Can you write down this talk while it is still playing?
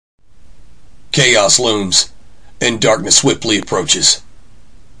Chaos looms, and darkness swiftly approaches.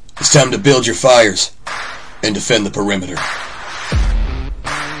 It's time to build your fires and defend the perimeter.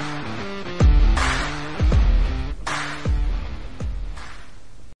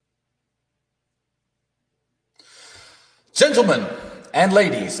 Gentlemen and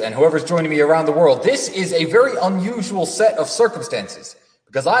ladies, and whoever's joining me around the world, this is a very unusual set of circumstances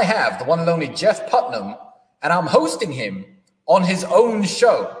because I have the one and only Jeff Putnam, and I'm hosting him on his own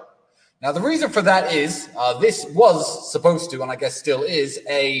show. Now, the reason for that is this was supposed to, and I guess still is,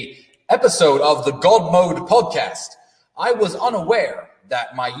 a episode of the God Mode podcast. I was unaware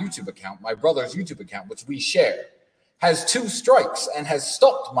that my YouTube account, my brother's YouTube account, which we share, has 2 strikes and has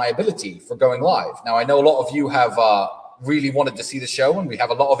stopped my ability for going live. Now, I know a lot of you have really wanted to see the show, and we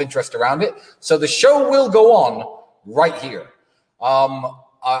have a lot of interest around it. So the show will go on right here.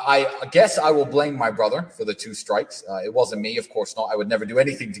 I guess I will blame my brother for the 2 strikes. It wasn't me, of course not. I would never do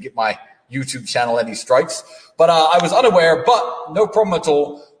anything to get my YouTube channel any strikes. But I was unaware, but no problem at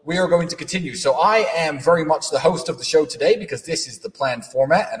all. We are going to continue. So I am very much the host of the show today because this is the planned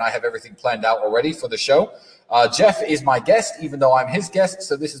format, and I have everything planned out already for the show. Jeff is my guest, even though I'm his guest.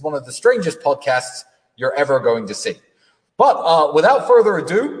 So this is one of the strangest podcasts you're ever going to see. But without further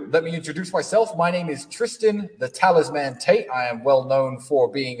ado, let me introduce myself. My name is Tristan, the Talisman Tate. I am well known for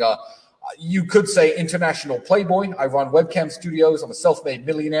being you could say, international playboy. I run webcam studios. I'm a self-made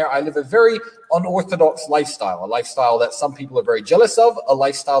millionaire. I live a very unorthodox lifestyle, a lifestyle that some people are very jealous of, a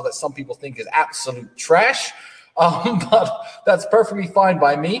lifestyle that some people think is absolute trash. But that's perfectly fine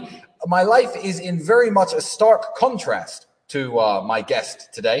by me. My life is in very much a stark contrast to my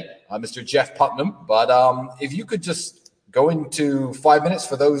guest today, Mr. Jeff Putnam. But if you could just go into 5 minutes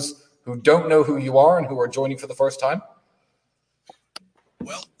for those who don't know who you are and who are joining for the first time.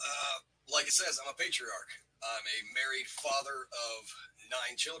 Well, like it says, I'm a patriarch. I'm a married father of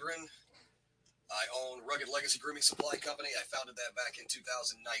 9 children. I own Rugged Legacy Grooming Supply Company. I founded that back in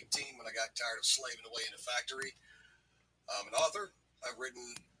 2019 when I got tired of slaving away in a factory. I'm an author. I've written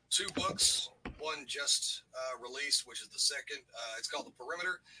 2 books. One just released, which is the second. It's called The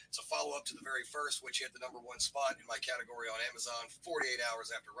Perimeter. It's a follow-up to the very first, which hit the #1 spot in my category on Amazon 48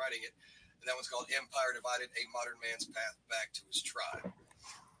 hours after writing it. And that one's called Empire Divided, A Modern Man's Path Back to His Tribe.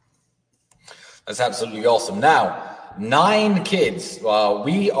 That's absolutely awesome. Now, 9 kids.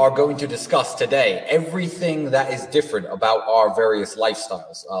 We are going to discuss today everything that is different about our various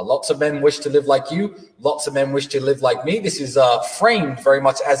lifestyles. Lots of men wish to live like you. Lots of men wish to live like me. This is framed very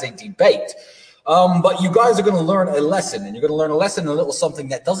much as a debate. But you guys are going to learn a lesson, and you're going to learn a lesson in a little something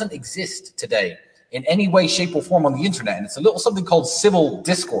that doesn't exist today in any way, shape, or form on the internet. And it's a little something called civil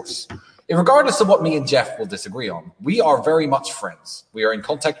discourse. Regardless of what me and Jeff will disagree on, we are very much friends. We are in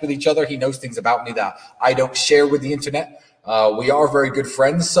contact with each other. He knows things about me that I don't share with the internet. We are very good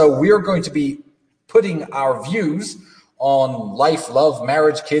friends. So we are going to be putting our views on life, love,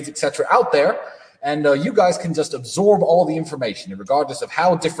 marriage, kids, etc. out there. And you guys can just absorb all the information, regardless of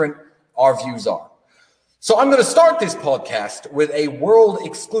how different our views are. So I'm going to start this podcast with a world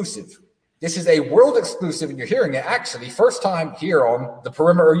exclusive. This is a world exclusive, and you're hearing it actually first time here on the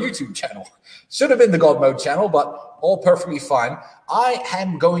Perimeter YouTube channel. Should have been the God Mode channel, but all perfectly fine. I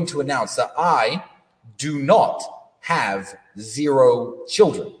am going to announce that I do not have 0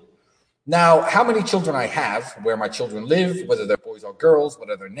 children. Now, how many children I have, where my children live, whether they're boys or girls, what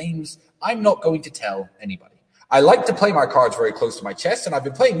are their names, I'm not going to tell anybody. I like to play my cards very close to my chest, and I've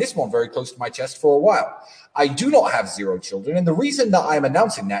been playing this one very close to my chest for a while. I do not have 0 children, and the reason that I'm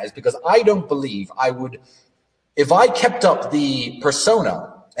announcing that is because I don't believe I would, if I kept up the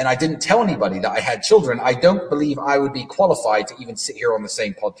persona and I didn't tell anybody that I had children, I don't believe I would be qualified to even sit here on the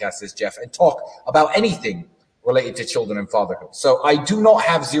same podcast as Jeff and talk about anything related to children and fatherhood. So I do not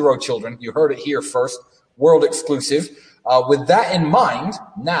have 0 children. You heard it here first, world exclusive. With that in mind,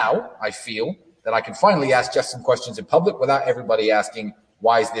 now I feel that I can finally ask Jeff some questions in public without everybody asking,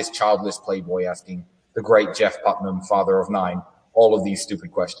 why is this childless playboy asking the great Jeff Putnam, father of 9, all of these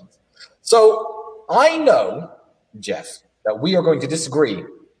stupid questions? So I know, Jeff, that we are going to disagree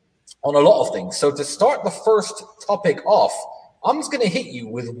on a lot of things. So to start the first topic off, I'm just going to hit you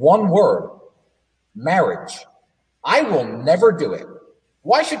with one word: marriage. I will never do it.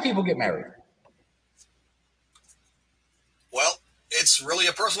 Why should people get married? Well, it's really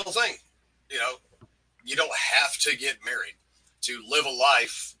a personal thing. You know, you don't have to get married to live a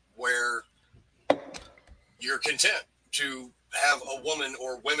life where you're content to have a woman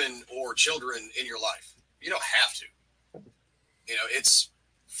or women or children in your life. You don't have to. You know, it's,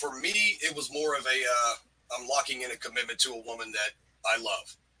 for me, it was more of I'm locking in a commitment to a woman that I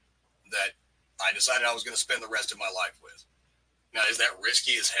love, that I decided I was going to spend the rest of my life with. Now, is that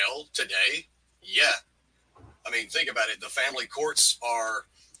risky as hell today? Yeah. I mean, think about it. The family courts are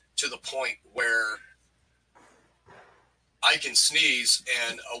to the point where I can sneeze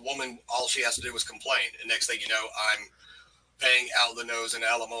and a woman, all she has to do is complain. And next thing you know, I'm paying out the nose and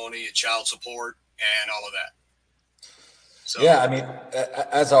alimony and child support and all of that. So, yeah, I mean,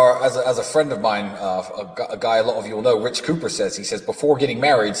 as a friend of mine, a guy a lot of you will know, Rich Cooper he says, before getting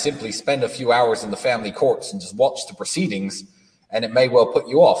married, simply spend a few hours in the family courts and just watch the proceedings, and it may well put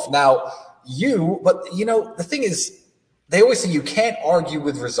you off. Now, the thing is, they always say you can't argue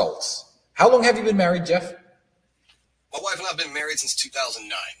with results. How long have you been married, Jeff? My wife and I have been married since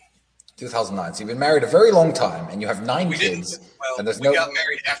 2009. 2009. So you've been married a very long time, and you have 9 kids. And we got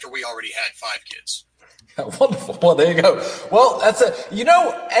married after we already had 5 kids. Wonderful. Well, there you go. Well, that's and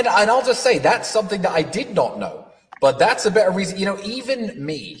I'll just say that's something that I did not know, but that's a better reason.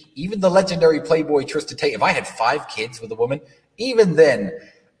 Even the legendary Playboy Tristan Tate, if I had 5 kids with a woman, even then,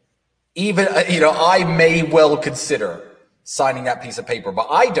 I may well consider signing that piece of paper, but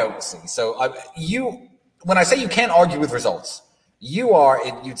I don't see. So when I say you can't argue with results,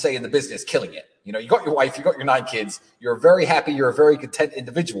 you'd say in the business, killing it. You got your wife, you got your 9 kids, you're very happy, you're a very content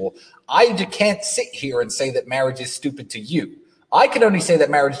individual. I can't sit here and say that marriage is stupid to you. I can only say that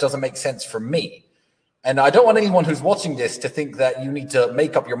marriage doesn't make sense for me. And I don't want anyone who's watching this to think that you need to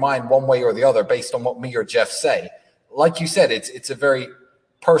make up your mind one way or the other based on what me or Jeff say. Like you said, it's a very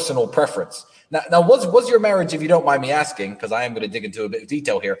personal preference. Now, was your marriage, if you don't mind me asking, because I am going to dig into a bit of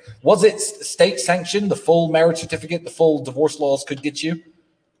detail here, was it state sanctioned, the full marriage certificate, the full divorce laws could get you?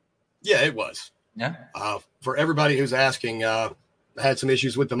 Yeah, it was. Yeah. For everybody who's asking, I had some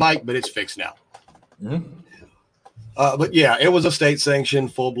issues with the mic, but it's fixed now. Mm-hmm. But yeah, it was a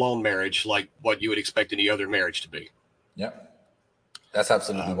state-sanctioned, full-blown marriage, like what you would expect any other marriage to be. Yeah. That's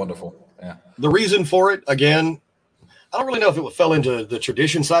absolutely wonderful. Yeah. The reason for it, again, I don't really know if it fell into the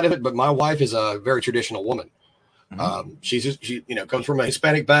tradition side of it, but my wife is a very traditional woman. Mm-hmm. She comes from a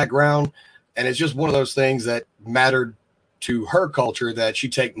Hispanic background, and it's just one of those things that mattered to her culture that she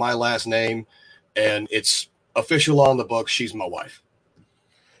take my last name, and it's official on the books. She's my wife.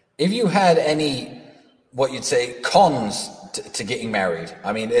 If you had any, what you'd say, cons to getting married,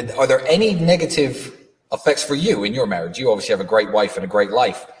 I mean, are there any negative effects for you in your marriage? You obviously have a great wife and a great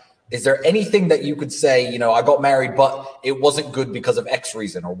life. Is there anything that you could say, I got married, but it wasn't good because of X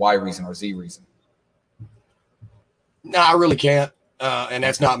reason or Y reason or Z reason? No, I really can't. And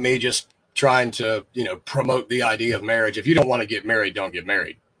that's not me just trying to, promote the idea of marriage. If you don't want to get married, don't get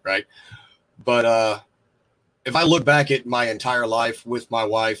married. Right. But if I look back at my entire life with my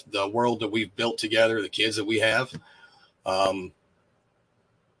wife, the world that we've built together, the kids that we have,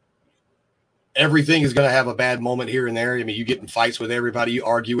 everything is going to have a bad moment here and there. I mean, you get in fights with everybody, you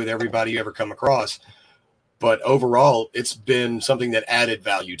argue with everybody you ever come across. But overall, it's been something that added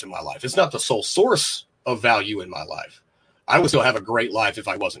value to my life. It's not the sole source of value in my life. I would still have a great life if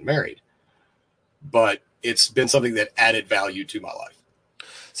I wasn't married. But it's been something that added value to my life.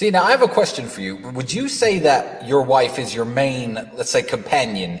 See, now I have a question for you. Would you say that your wife is your main, let's say,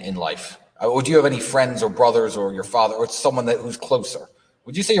 companion in life? Or do you have any friends or brothers or your father or someone who's closer?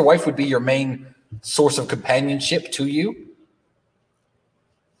 Would you say your wife would be your main source of companionship to you?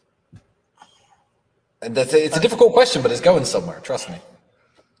 And it's a difficult question, but it's going somewhere. Trust me.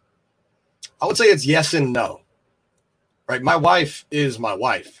 I would say it's yes and no. Right? My wife is my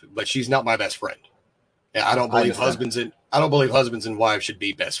wife, but she's not my best friend. Yeah, I don't believe husbands and wives should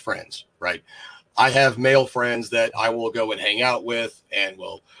be best friends. Right? I have male friends that I will go and hang out with, and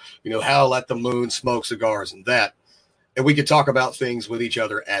will, howl at the moon, smoke cigars, and that. And we could talk about things with each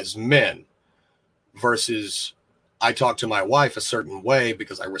other as men, versus I talk to my wife a certain way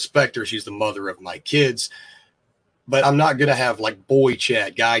because I respect her. She's the mother of my kids, but I'm not going to have like boy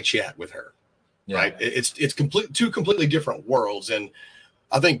chat, guy chat with her. Yeah. Right. It's two completely different worlds. And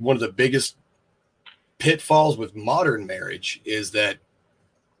I think one of the biggest pitfalls with modern marriage is that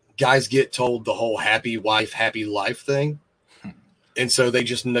guys get told the whole happy wife, happy life thing. And so they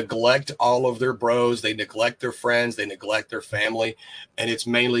just neglect all of their bros. They neglect their friends. They neglect their family. And it's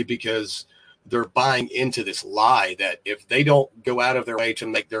mainly because they're buying into this lie that if they don't go out of their way to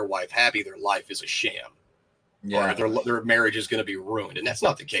make their wife happy, their life is a sham. Yeah. Or their marriage is going to be ruined. And that's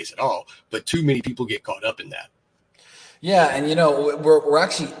not the case at all. But too many people get caught up in that. Yeah. And, we're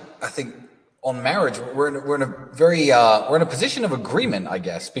actually, I think, on marriage, we're in a very, we're in a position of agreement, I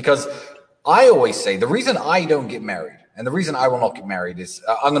guess, because I always say the reason I don't get married and the reason I will not get married is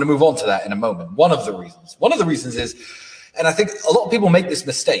I'm going to move on to that in a moment. One of the reasons is, and I think a lot of people make this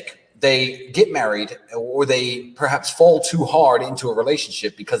mistake. They get married or they perhaps fall too hard into a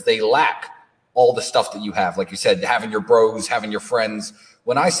relationship because they lack all the stuff that you have. Like you said, having your bros, having your friends,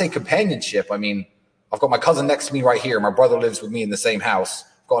 when I say companionship, I mean, I've got my cousin next to me right here. My brother lives with me in the same house.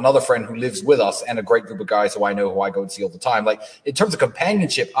 I've got another friend who lives with us and a great group of guys who I know, who I go and see all the time. Like, in terms of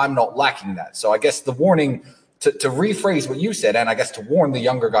companionship, I'm not lacking that. So I guess the warning, to rephrase what you said, and I guess to warn the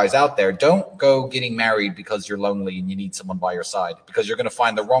younger guys out there, don't go getting married because you're lonely and you need someone by your side, because you're going to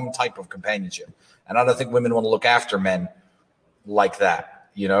find the wrong type of companionship. And I don't think women want to look after men like that,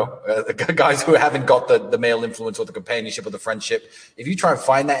 guys who haven't got the male influence or the companionship or the friendship. If you try and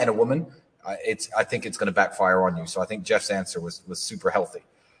find that in a woman, I think it's going to backfire on you. So I think Jeff's answer was super healthy.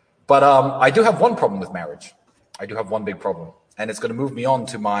 But I do have one problem with marriage. I do have one big problem, and it's going to move me on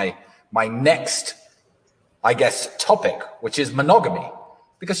to my next, I guess, topic, which is monogamy.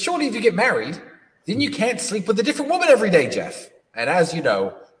 Because surely if you get married, then you can't sleep with a different woman every day, Jeff. And as you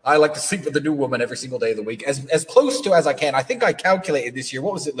know, I like to sleep with a new woman every single day of the week, as close to as I can. I think I calculated this year,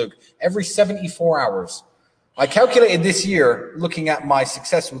 what was it, Luke? Every 74 hours. I calculated this year, looking at my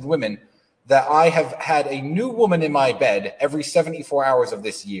success with women, that I have had a new woman in my bed every 74 hours of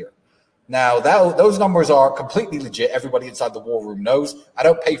this year. Now, those numbers are completely legit. Everybody inside the war room knows. I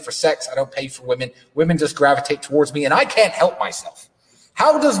don't pay for sex. I don't pay for women. Women just gravitate towards me, and I can't help myself.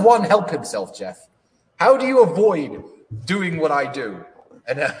 How does one help himself, Jeff? How do you avoid doing what I do?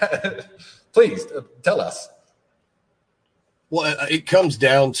 And please tell us. Well, it comes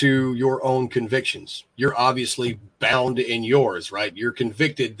down to your own convictions. You're obviously bound in yours, right? You're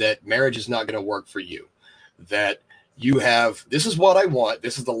convicted that marriage is not going to work for you, that you have, this is what I want,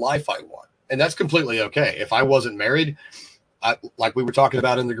 this is the life I want. And that's completely okay. If I wasn't married, like we were talking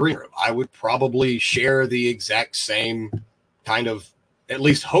about in the green room, I would probably share the exact same kind of, at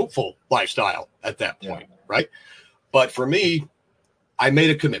least hopeful lifestyle at that point, right? But for me, I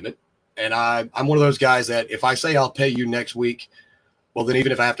made a commitment, and I'm one of those guys that if I say I'll pay you next week, well, then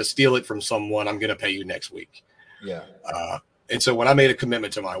even if I have to steal it from someone, I'm going to pay you next week. Yeah. And so when I made a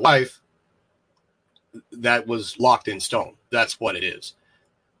commitment to my wife, that was locked in stone. That's what it is.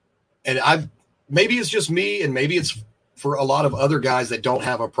 And maybe it's just me, and maybe it's for a lot of other guys that don't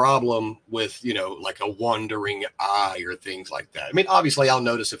have a problem with, like a wandering eye or things like that. I mean, obviously I'll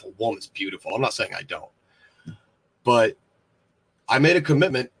notice if a woman's beautiful. I'm not saying I don't, but I made a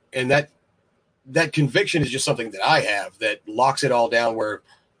commitment, and that conviction is just something that I have that locks it all down, where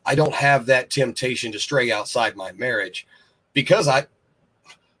I don't have that temptation to stray outside my marriage, because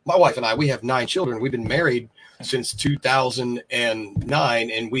my wife and I, we have 9 children. We've been married since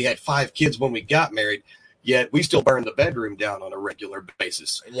 2009, and we had 5 kids when we got married, yet we still burn the bedroom down on a regular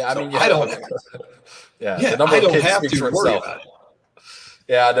basis. Yeah. I mean, I don't have to worry about it.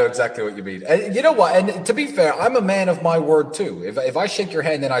 Yeah, I know exactly what you mean. And you know what? And to be fair, I'm a man of my word too. If I shake your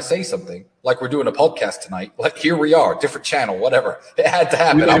hand and I say something, like we're doing a podcast tonight, like here we are, different channel, whatever. It had to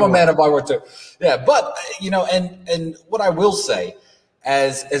happen. I'm a man of my word too. Yeah, but and what I will say,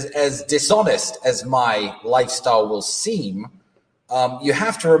 as dishonest as my lifestyle will seem, you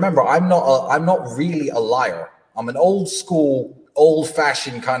have to remember I'm not really a liar. I'm an old school, old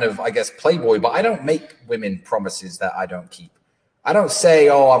fashioned kind of, I guess, playboy, but I don't make women promises that I don't keep. I don't say,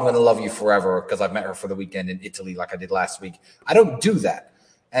 oh, I'm going to love you forever because I've met her for the weekend in Italy like I did last week. I don't do that.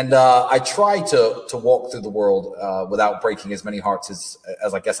 And I try to walk through the world without breaking as many hearts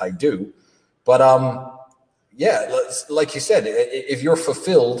as I guess I do. But, like you said, if you're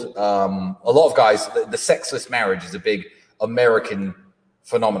fulfilled, a lot of guys, the sexless marriage is a big American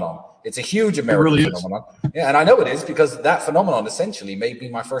phenomenon. It's a huge American phenomenon. Yeah, and I know it is, because that phenomenon essentially made me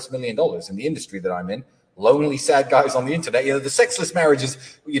my first $1 million in the industry that I'm in. Lonely, sad guys on the internet. The sexless marriages,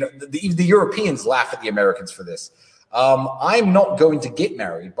 the Europeans laugh at the Americans for this. I'm not going to get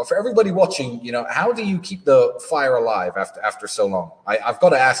married, but for everybody watching, how do you keep the fire alive after so long? I've got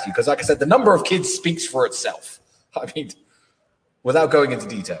to ask you, because like I said, the number of kids speaks for itself. I mean, without going into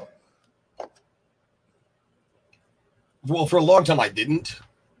detail. Well, for a long time I didn't.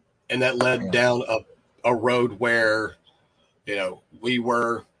 And that led down a road where, we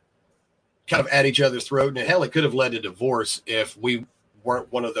were kind of at each other's throat, and hell, it could have led to divorce if we weren't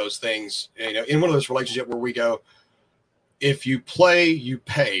one of those things, in one of those relationships where we go, if you play, you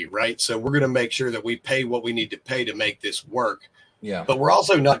pay, right? So we're going to make sure that we pay what we need to pay to make this work. Yeah. But we're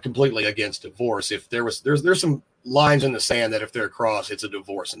also not completely against divorce. If there's some lines in the sand that if they're crossed, it's a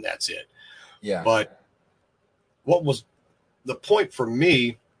divorce and that's it. Yeah. But what was the point for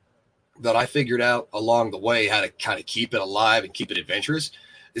me that I figured out along the way how to kind of keep it alive and keep it adventurous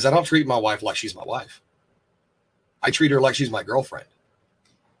is I don't treat my wife like she's my wife. I treat her like she's my girlfriend.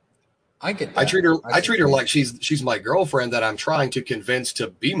 I get that. I treat her like she's my girlfriend that I'm trying to convince to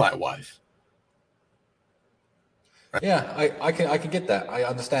be my wife. Right? Yeah, I can get that. I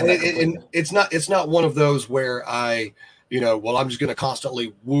understand that. And it's not one of those where I well, I'm just going to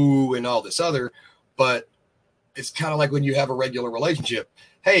constantly woo and all this other. But it's kind of like when you have a regular relationship.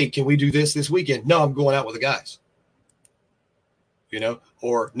 Hey, can we do this weekend? No, I'm going out with the guys.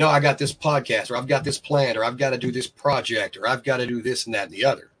 Or no, I got this podcast, or I've got this planned, or I've got to do this project, or I've got to do this and that and the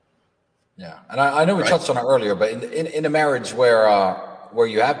other. Yeah, and I know we touched on it earlier, but in a marriage where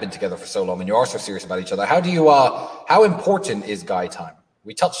you have been together for so long and you are so serious about each other, how important is guy time?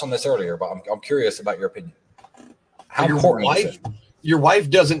 We touched on this earlier, but I'm curious about your opinion. How important is it? Your wife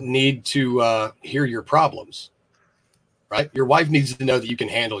doesn't need to hear your problems, right? Your wife needs to know that you can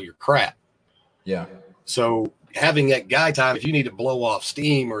handle your crap. Yeah. So having that guy time, if you need to blow off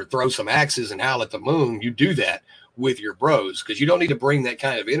steam or throw some axes and howl at the moon, you do that with your bros, because you don't need to bring that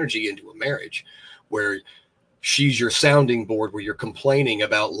kind of energy into a marriage where she's your sounding board, where you're complaining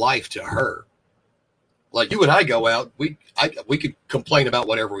about life to her. Like you and I go out, we could complain about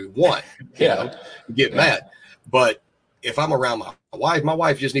whatever we want, get mad. But if I'm around my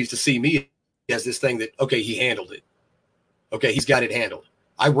wife just needs to see me as this thing that, okay, he handled it. Okay, he's got it handled.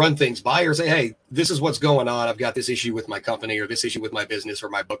 I run things by her, say, hey, this is what's going on. I've got this issue with my company or this issue with my business or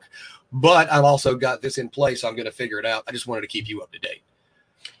my book, but I've also got this in place. So I'm going to figure it out. I just wanted to keep you up to date.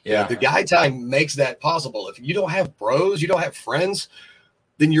 Yeah. The guy time makes that possible. If you don't have bros, you don't have friends,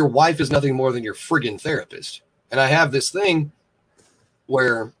 then your wife is nothing more than your friggin' therapist. And I have this thing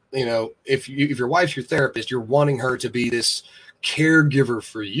where, if your wife's your therapist, you're wanting her to be this caregiver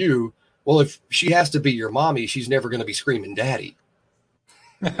for you. Well, if she has to be your mommy, she's never going to be screaming daddy.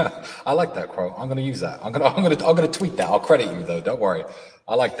 I like that quote. I'm going to use that. I'm going to tweet that. I'll credit you though. Don't worry.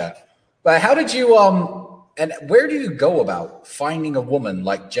 I like that. But how did you and where do you go about finding a woman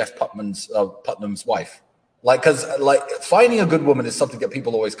like Jeff Putnam's wife? Because finding a good woman is something that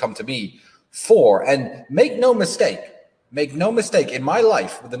people always come to me for. And make no mistake. In my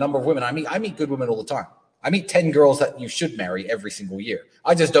life, with the number of women I meet good women all the time. I meet 10 girls that you should marry every single year.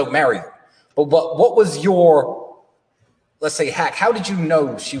 I just don't marry them. But what was your, let's say, hack? How did you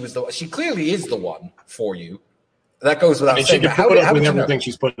know she was she clearly is the one for you? That goes without saying. She can put up with everything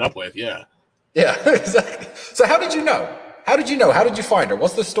she's putting up with. Yeah. Yeah, exactly. So how did you know? How did you find her?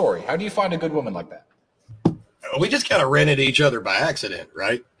 What's the story? How do you find a good woman like that? We just kind of ran into each other by accident,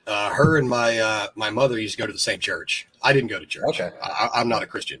 right? Her and my mother used to go to the same church. I didn't go to church. Okay. I'm not a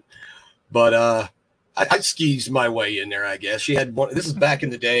Christian. But I skeezed my way in there, I guess. She had one. This is back in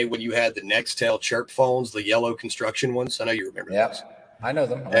the day when you had the Nextel chirp phones, the yellow construction ones. I know you remember those. I know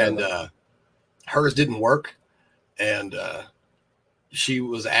them. Hers didn't work. And she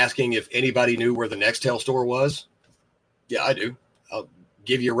was asking if anybody knew where the Nextel store was. Yeah, I do. I'll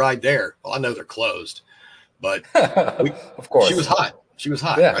give you a ride there. Well, I know they're closed. But of course. She was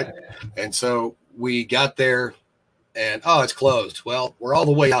hot, yeah. Right? And so we got there and, it's closed. Well, we're all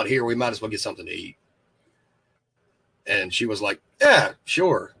the way out here. We might as well get something to eat. And she was like, yeah,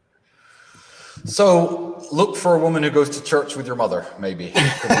 sure. So look for a woman who goes to church with your mother, maybe.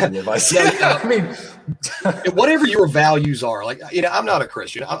 I mean, whatever your values are, I'm not a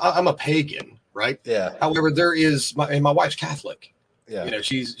Christian. I'm a pagan, right? Yeah. However, there is my wife's Catholic. Yeah.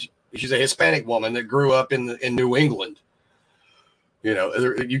 She's a Hispanic woman that grew up in New England.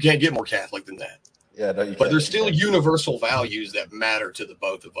 You can't get more Catholic than that. Yeah, no, you but there's still universal values that matter to the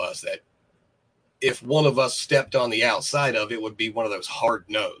both of us, that if one of us stepped on the outside of, it would be one of those hard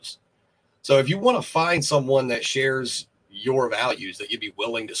no's. So if you want to find someone that shares your values that you'd be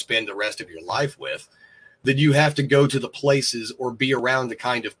willing to spend the rest of your life with, then you have to go to the places or be around the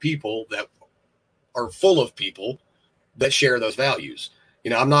kind of people that are full of people that share those values.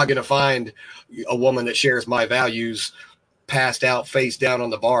 I'm not going to find a woman that shares my values passed out face down on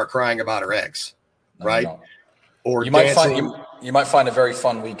the bar crying about her ex, right? No. Or you might find a very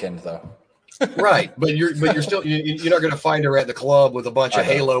fun weekend though. Right, but you're still you're not going to find her at the club with a bunch of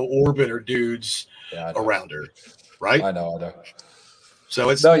Halo Orbiter dudes around her, right? I know. So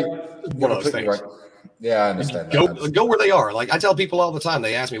it's one of those things. Right. Yeah, I understand. Go where they are. Like I tell people all the time,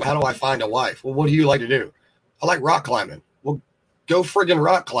 they ask me, "How do I find a wife?" Well, what do you like to do? I like rock climbing. Well, go friggin'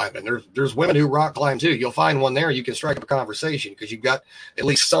 rock climbing. There's women who rock climb too. You'll find one there. You can strike up a conversation because you've got at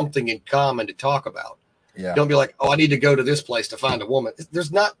least something in common to talk about. Yeah. Don't be like, I need to go to this place to find a woman.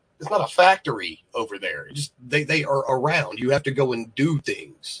 It's not a factory over there. Just they are around. You have to go and do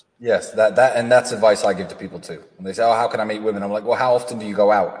things. Yes, that's advice I give to people too. When they say, how can I meet women? I'm like, well, how often do you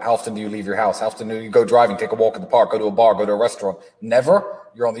go out? How often do you leave your house? How often do you go driving, take a walk in the park, go to a bar, go to a restaurant? Never?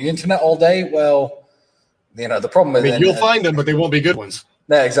 You're on the internet all day? Well, the problem is... you'll find them, but they won't be good ones.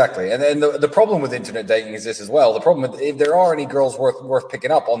 Yeah, exactly. And then the problem with internet dating is this as well. The problem with, if there are any girls worth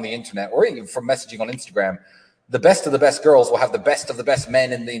picking up on the internet or even from messaging on Instagram, the best of the best girls will have the best of the best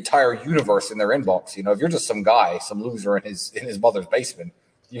men in the entire universe in their inbox. You know, if you're just some guy, some loser in his mother's basement,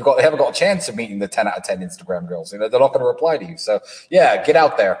 they haven't got a chance of meeting the 10 out of 10 Instagram girls. You know, they're not going to reply to you. So yeah, get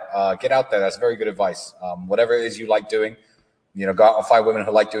out there. Get out there. That's very good advice. Whatever it is you like doing, you know, go out and find women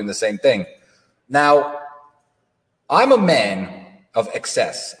who like doing the same thing. Now, I'm a man of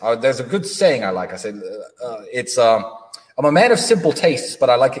excess. There's a good saying I like. I said, I'm a man of simple tastes, but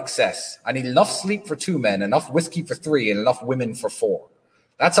I like excess. I need enough sleep for 2 men, enough whiskey for 3, and enough women for 4.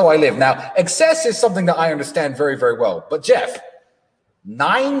 That's how I live. Now, excess is something that I understand very, very well. But Jeff,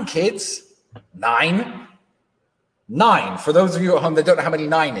 9 kids? 9? 9. For those of you at home that don't know how many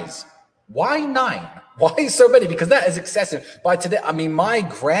 9 is. Why 9? Why so many? Because that is excessive. By today, I mean, my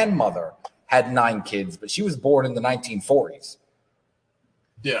grandmother had 9 kids, but she was born in the 1940s.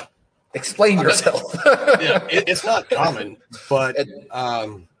 Yeah. Explain yourself. Yeah, it's not common, but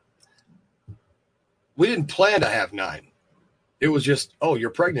we didn't plan to have 9. It was just, oh, you're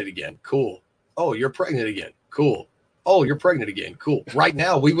pregnant again. Cool. Oh, you're pregnant again. Cool. Oh, you're pregnant again. Cool. Right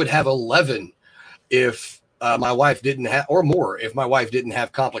now, we would have 11 if my wife didn't have, or more, if my wife didn't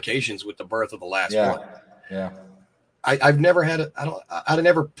have complications with the birth of the last one. Yeah. I've never had I'd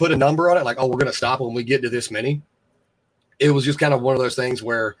never put a number on it. Like, oh, we're going to stop when we get to this many. It was just kind of one of those things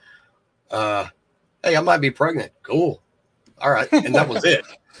where, hey, I might be pregnant. Cool. All right. And that was it.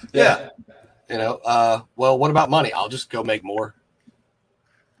 Yeah. You know, well, what about money? I'll just go make more.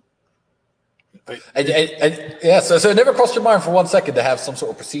 Yeah, so it never crossed your mind for 1 second to have some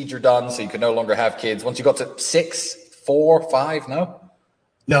sort of procedure done so you could no longer have kids. Once you got to 6, 4, 5, no?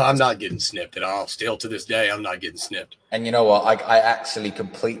 No, I'm not getting snipped at all. Still to this day, I'm not getting snipped. And you know what? I actually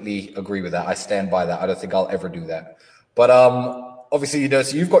completely agree with that. I stand by that. I don't think I'll ever do that. But obviously, you know,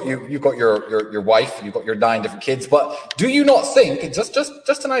 so you've got your wife, you've got your 9 different kids. But do you not think,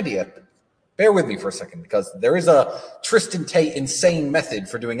 just an idea, bear with me for a second, because there is a Tristan Tate insane method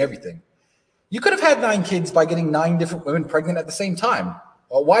for doing everything. You could have had 9 kids by getting 9 different women pregnant at the same time.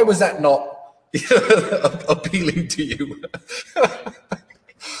 Why was that not appealing to you?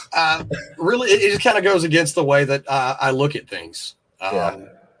 Really, it just kind of goes against the way that I look at things.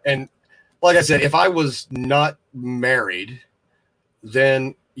 And like I said, if I was not married,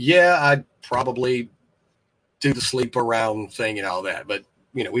 then yeah, I'd probably do the sleep around thing and all that. But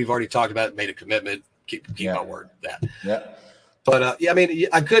you know, we've already talked about it, made a commitment, keep my word. That. Yeah. But yeah, I mean,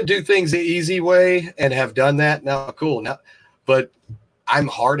 I could do things the easy way and have done that. Now, cool. Now, but I'm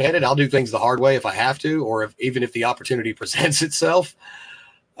hard-headed. I'll do things the hard way if I have to, or even if the opportunity presents itself.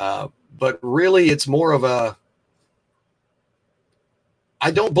 But really, it's more of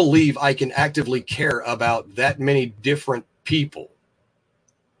I don't believe I can actively care about that many different people.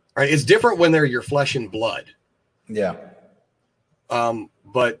 Right? It's different when they're your flesh and blood. Yeah.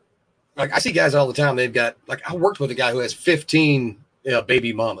 But like I see guys all the time. They've got, like, I worked with a guy who has 15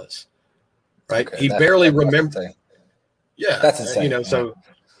 baby mamas. Right? Okay, he barely remembers. Yeah, that's insane. You know, so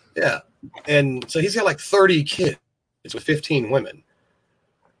yeah, and so he's got like 30 kids with 15 women.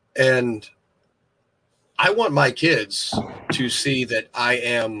 And I want my kids to see that I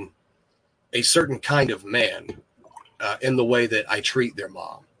am a certain kind of man in the way that I treat their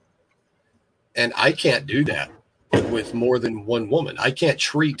mom. And I can't do that with more than one woman. I can't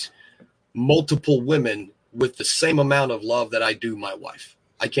treat multiple women with the same amount of love that I do my wife.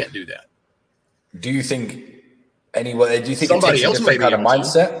 I can't do that. Do you think anyway? Do you think somebody it takes else a different kind of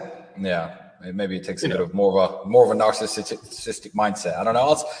mindset? Yeah. Maybe it takes a bit of more of a narcissistic mindset. I don't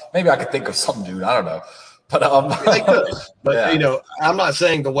know. Maybe I could think of some dude. I don't know. But they could. But yeah. You know, I'm not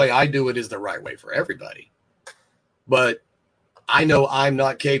saying the way I do it is the right way for everybody. But I know I'm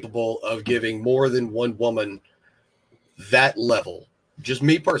not capable of giving more than one woman that level. Just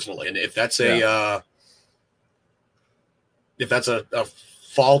me personally. And if that's a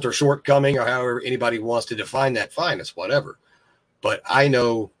fault or shortcoming, or however anybody wants to define that, fine, it's whatever. But I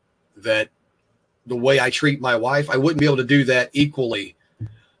know that the way I treat my wife, I wouldn't be able to do that equally.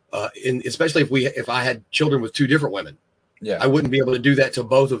 Especially if I had children with 2 different women. Yeah, I wouldn't be able to do that to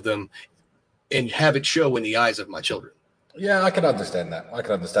both of them and have it show in the eyes of my children. Yeah, I can understand that.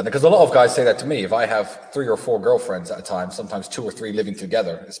 Because a lot of guys say that to me. If I have 3 or 4 girlfriends at a time, sometimes 2 or 3 living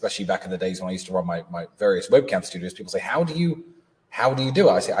together, especially back in the days when I used to run my various webcam studios, people say, how do you do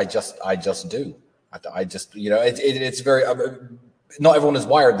it? I say, I just do. I just, you know, it's very, not everyone is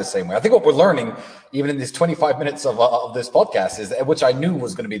wired the same way. I think what we're learning, even in these 25 minutes of this podcast, is that, which I knew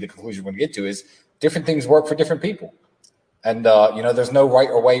was going to be the conclusion we're going to get to, is different things work for different people. And, you know, there's no right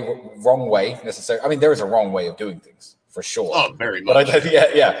or wrong way necessarily. I mean, there is a wrong way of doing things for sure. Oh, very But much.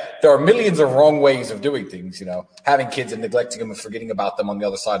 there are millions of wrong ways of doing things. Having kids and neglecting them and forgetting about them on the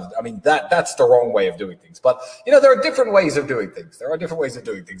other side. That's the wrong way of doing things. But there are different ways of doing things.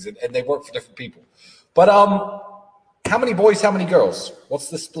 And they work for different people. But how many boys? How many girls? What's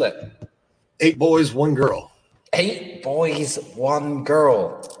the split? 8 boys, 1 girl. 8 boys, 1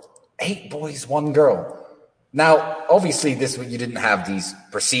 girl. 8 boys, 1 girl. Now, obviously, you didn't have these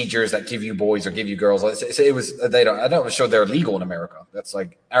procedures that give you boys or give you girls. It was I don't sure they're legal in America. That's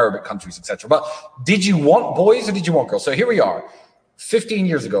like Arabic countries, etc. But did you want boys or did you want girls? So here we are, 15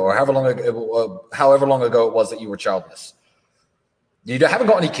 years ago, or however long ago it was that you were childless. You haven't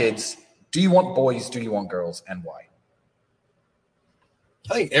got any kids. Do you want boys? Do you want girls? And why?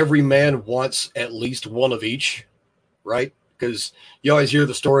 I think every man wants at least one of each, right? Because you always hear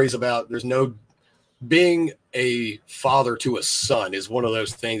the stories about being a father to a son is one of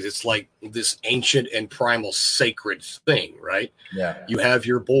those things. It's like this ancient and primal sacred thing, right? Yeah. You have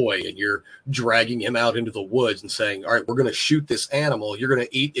your boy and you're dragging him out into the woods and saying, all right, we're going to shoot this animal. You're going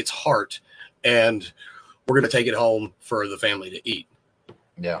to eat its heart and we're going to take it home for the family to eat.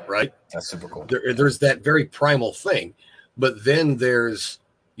 Yeah. Right. That's super cool. There's that very primal thing. But then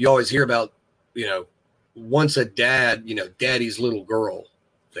you always hear about, once a dad, daddy's little girl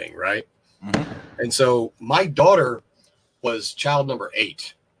thing, right? Mm-hmm. And so my daughter was child number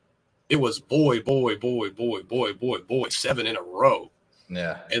 8. It was boy, 7 in a row.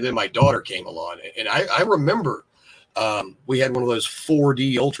 Yeah. And then my daughter came along. And I remember we had one of those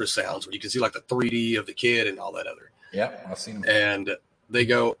 4D ultrasounds where you can see like the 3D of the kid and all that other. Yeah, I've seen them. And they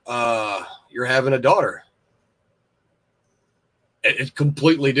go, you're having a daughter. It's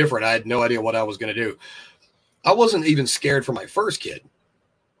completely different. I had no idea what I was going to do. I wasn't even scared for my first kid.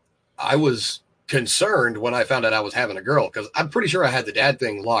 I was concerned when I found out I was having a girl because I'm pretty sure I had the dad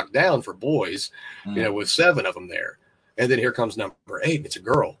thing locked down for boys, with 7 of them there. And then here comes number 8. It's a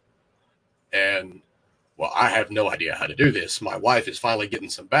girl. And, well, I have no idea how to do this. My wife is finally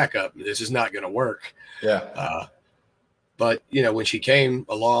getting some backup. This is not going to work. Yeah. But, when she came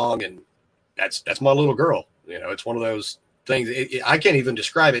along and that's my little girl, it's one of those things. I can't even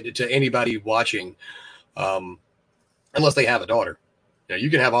describe it to anybody watching unless they have a daughter. You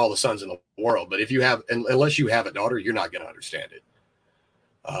can have all the sons in the world, but unless you have a daughter, you're not going to understand it.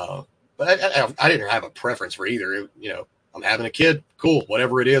 But I didn't have a preference for either. I'm having a kid. Cool.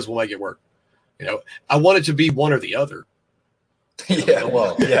 Whatever it is, we'll make it work. I wanted to be one or the other. Yeah.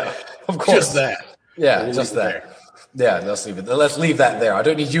 Well, yeah, of course. Just that. Yeah. Just that. Yeah, let's leave it. Let's leave that there. I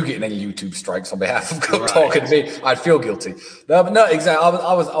don't need you getting any YouTube strikes on behalf of talking to me. I'd feel guilty. No, exactly.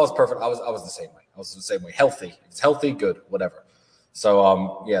 I was perfect. I was the same way. I was the same way. Healthy. It's healthy, good, whatever.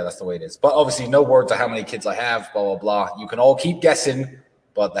 So that's the way it is. But obviously, no word to how many kids I have. Blah blah blah. You can all keep guessing,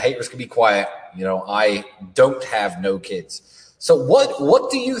 but the haters can be quiet. I don't have no kids. So what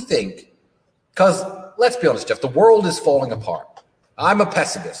do you think? Because let's be honest, Jeff, the world is falling apart. I'm a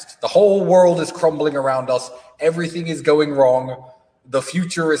pessimist. The whole world is crumbling around us. Everything is going wrong. The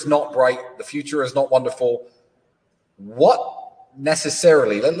future is not bright. The future is not wonderful. What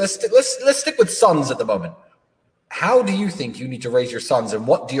necessarily? Let's stick with sons at the moment. How do you think you need to raise your sons, and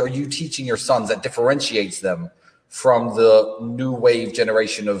what are you teaching your sons that differentiates them from the new wave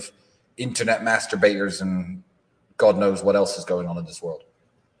generation of internet masturbators and God knows what else is going on in this world?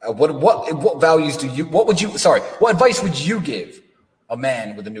 What values what advice would you give a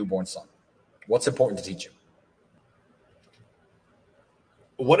man with a newborn son? What's important to teach him?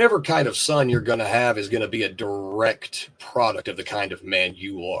 Whatever kind of son you're going to have is going to be a direct product of the kind of man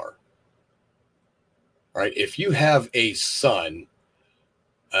you are. All right. If you have a son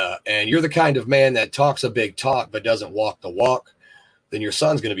and you're the kind of man that talks a big talk but doesn't walk the walk, then your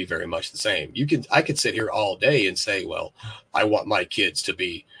son's going to be very much the same. I could sit here all day and say, well, I want my kids to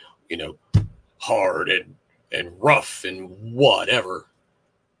be, hard and rough and whatever.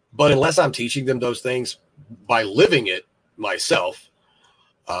 But unless I'm teaching them those things by living it myself,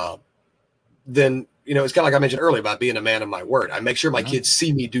 then, it's kind of like I mentioned earlier about being a man of my word. I make sure my kids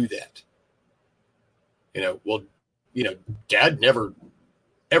see me do that. Dad never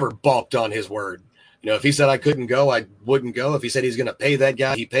ever balked on his word. If he said I couldn't go, I wouldn't go. If he said he's going to pay that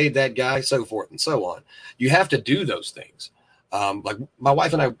guy, he paid that guy, so forth and so on. You have to do those things. Like my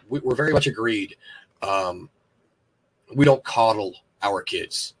wife and I, we're very much agreed. We don't coddle our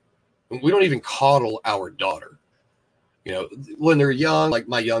kids. We don't even coddle our daughter. When they're young, like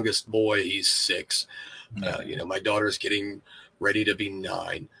my youngest boy, he's 6. My daughter's getting ready to be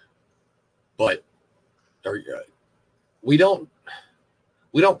 9. But we don't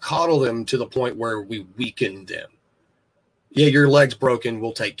coddle them to the point where we weaken them. Yeah, your leg's broken.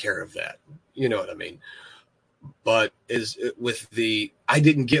 We'll take care of that. You know what I mean? But is with the I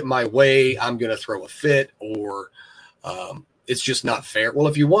didn't get my way, I'm going to throw a fit, or it's just not fair. Well,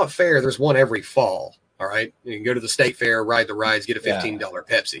 if you want fair, there's one every fall. All right, you can go to the state fair, ride the rides, get a $15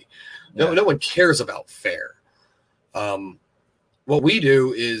 Pepsi. No one cares about fair. What we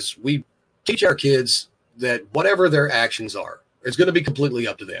do is we teach our kids that whatever their actions are, it's going to be completely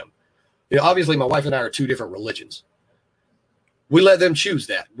up to them. Obviously, my wife and I are two different religions. We let them choose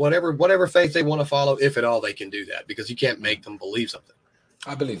that. Whatever faith they want to follow, if at all, they can do that, because you can't make them believe something.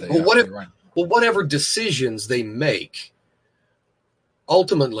 I believe that. Well, whatever decisions they make,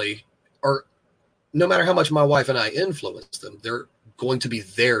 ultimately, are no matter how much my wife and I influence them, they're going to be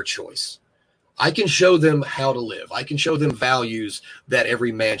their choice. I can show them how to live. I can show them values that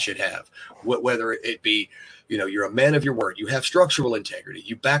every man should have, whether it be, you're a man of your word. You have structural integrity.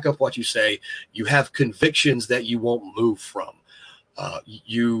 You back up what you say. You have convictions that you won't move from.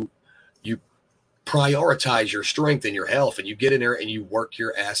 You prioritize your strength and your health, and you get in there and you work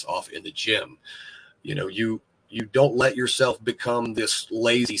your ass off in the gym. You don't let yourself become this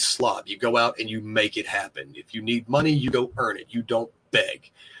lazy slob. You go out and you make it happen. If you need money, you go earn it. You don't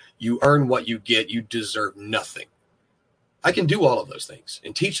beg. You earn what you get. You deserve nothing. I can do all of those things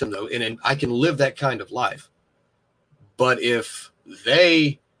and teach them, though, and I can live that kind of life. But if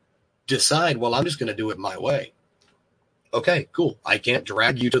they decide, well, I'm just going to do it my way. Okay, cool. I can't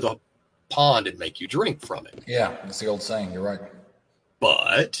drag you to the pond and make you drink from it. Yeah, that's the old saying. You're right.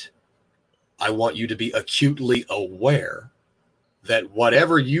 But I want you to be acutely aware that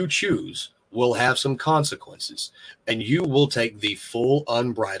whatever you choose will have some consequences, and you will take the full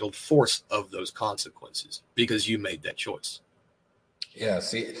unbridled force of those consequences because you made that choice. Yeah,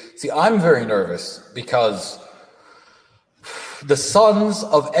 see, I'm very nervous because the sons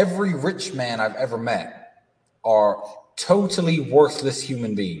of every rich man I've ever met are totally worthless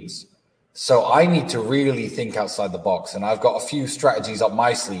human beings. So I need to really think outside the box, and I've got a few strategies up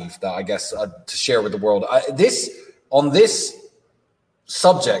my sleeve that I guess to share with the world. On this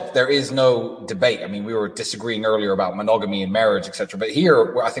subject, there is no debate. I mean, we were disagreeing earlier about monogamy and marriage, etc. But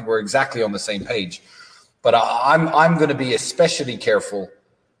here, I think we're exactly on the same page. But I'm going to be especially careful.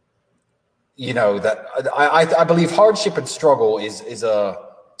 That I believe hardship and struggle is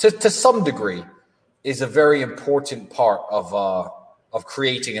to some degree is a very important part of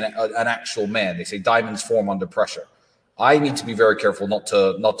creating an actual man. They say diamonds form under pressure. I need to be very careful not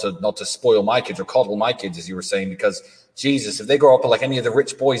to spoil my kids or coddle my kids, as you were saying, because Jesus, if they grow up like any of the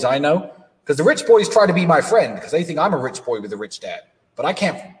rich boys I know, because the rich boys try to be my friend because they think I'm a rich boy with a rich dad, but I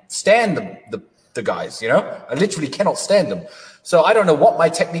can't stand the guys, I literally cannot stand them. So I don't know what my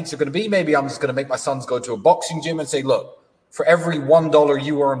techniques are going to be. Maybe I'm just going to make my sons go to a boxing gym and say, look, for every $1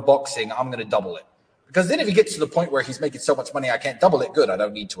 you earn boxing, I'm going to double it. Because then if he gets to the point where he's making so much money, I can't double it. Good. I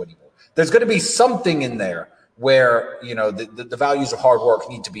don't need to anymore. There's going to be something in there where, the values of hard work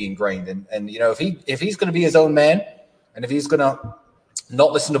need to be ingrained. And if he's going to be his own man, and if he's going to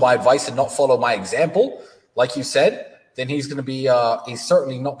not listen to my advice and not follow my example, like you said, then he's going to be, he's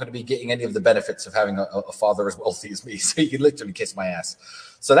certainly not going to be getting any of the benefits of having a father as wealthy as me. So he can literally kiss my ass.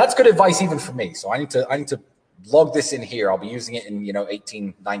 So that's good advice even for me. So I need to log this in here. I'll be using it in,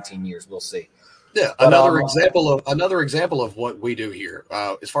 18, 19 years. We'll see. Yeah. But, another example of what we do here,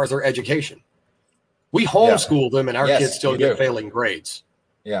 as far as their education, we homeschool them and our kids still get failing grades.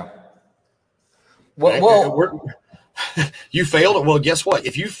 Yeah. Well, you failed. Well, guess what?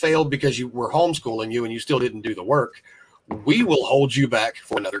 If you failed because you were homeschooling you and you still didn't do the work, we will hold you back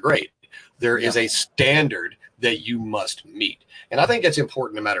for another grade. There is a standard that you must meet. And I think that's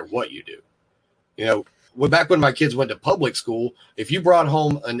important no matter what you do. Back when my kids went to public school, if you brought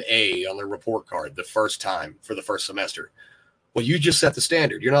home an A on their report card the first time for the first semester, well, you just set the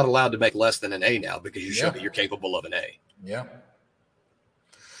standard. You're not allowed to make less than an A now because you show that you're capable of an A. Yeah.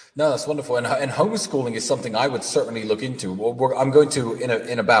 No, that's wonderful. And homeschooling is something I would certainly look into. I'm going to,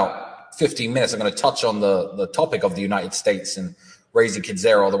 in about 15 minutes, I'm going to touch on the topic of the United States and raising kids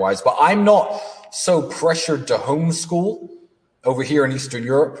there otherwise. But I'm not so pressured to homeschool over here in Eastern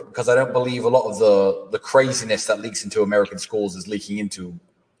Europe because I don't believe a lot of the craziness that leaks into American schools is leaking into,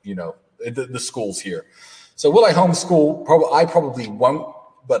 the schools here. So will I homeschool? I probably won't.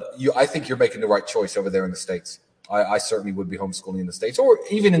 But I think you're making the right choice over there in the States. I certainly would be homeschooling in the States or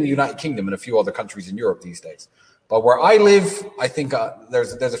even in the United Kingdom and a few other countries in Europe these days. But where I live, I think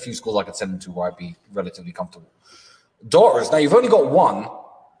there's a few schools I could send them to where I'd be relatively comfortable. Daughters, now you've only got one.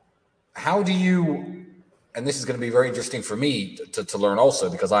 How do you, and this is going to be very interesting for me to learn also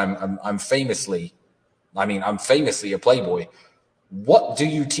because I'm famously a Playboy. What do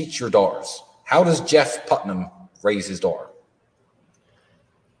you teach your daughters? How does Jeff Putnam raise his daughter?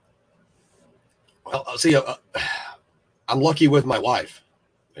 Well, see, I'm lucky with my wife,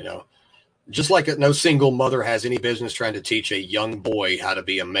 you know, just like no single mother has any business trying to teach a young boy how to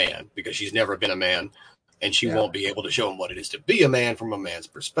be a man because she's never been a man and she won't be able to show him what it is to be a man from a man's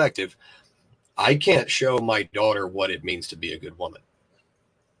perspective. I can't show my daughter what it means to be a good woman.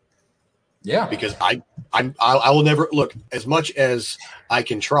 Yeah, because I will never look as much as I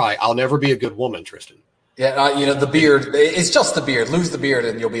can try. I'll never be a good woman, Tristan. Yeah, the beard. It's just the beard. Lose the beard,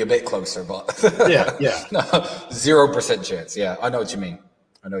 and you'll be a bit closer. But yeah, no, 0% chance. Yeah, I know what you mean.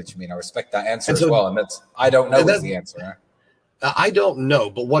 I respect that answer as well, and that's I don't know is the answer. Huh? I don't know,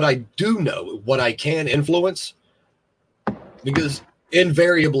 but what I do know, what I can influence, because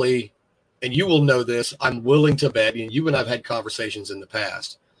invariably, and you will know this, I'm willing to bet, and you and I've had conversations in the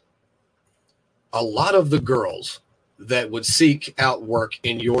past. A lot of the girls that would seek out work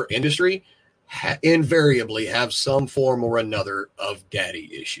in your industry invariably have some form or another of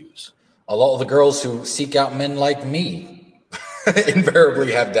daddy issues. A lot of the girls who seek out men like me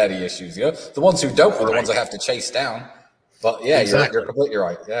invariably have daddy issues. You know, the ones who don't are the ones I have to chase down. But yeah, exactly. You're completely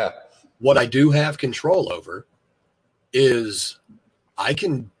right. Yeah. What I do have control over is I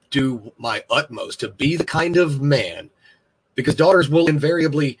can do my utmost to be the kind of man, because daughters will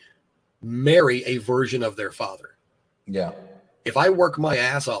invariably marry a version of their father. Yeah. If I work my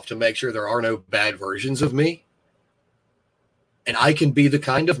ass off to make sure there are no bad versions of me, and I can be the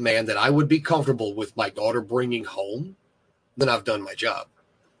kind of man that I would be comfortable with my daughter bringing home, then I've done my job.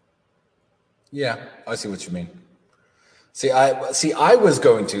 Yeah, I see what you mean. I was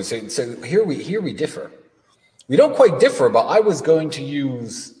going to so here we differ. We don't quite differ, but I was going to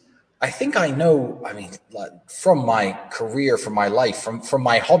use. I think I know. I mean, from my career, from my life, from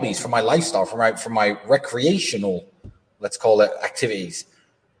my hobbies, from my lifestyle, from my recreational, let's call it, activities.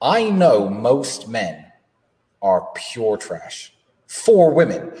 I know most men are pure trash for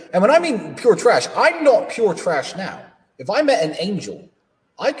women, and when I mean pure trash, I'm not pure trash now. If I met an angel,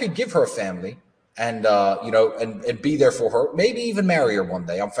 I could give her a family and and be there for her. Maybe even marry her one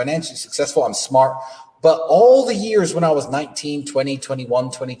day. I'm financially successful. I'm smart. But all the years when I was 19, 20,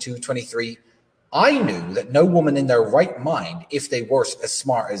 21, 22, 23, I knew that no woman in their right mind, if they were as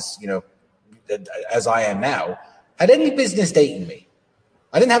smart as I am now, had any business dating me.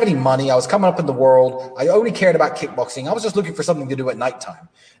 I didn't have any money. I was coming up in the world. I only cared about kickboxing. I was just looking for something to do at nighttime.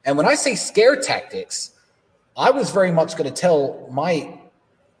 And when I say scare tactics, I was very much going to tell my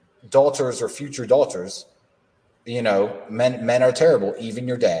daughters or future daughters, men are terrible, even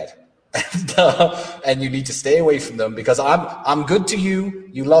your dad. And you need to stay away from them because I'm good to you.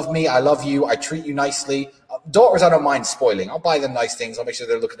 You love me. I love you. I treat you nicely. Daughters, I don't mind spoiling. I'll buy them nice things. I'll make sure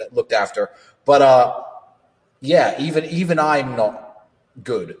they're looked after. But even I'm not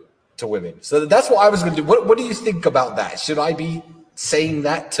good to women. So that's what I was going to do. What do you think about that? Should I be saying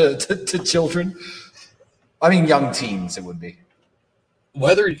that to children? I mean, young teens, it would be.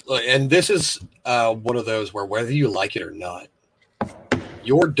 And this is one of those where whether you like it or not,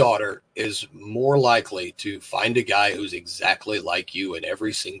 your daughter is more likely to find a guy who's exactly like you in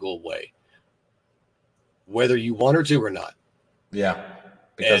every single way, whether you want her to or not. Yeah.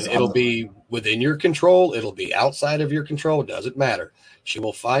 Because it'll be within your control. It'll be outside of your control. It doesn't matter. She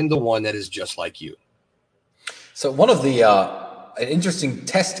will find the one that is just like you. So one of the an interesting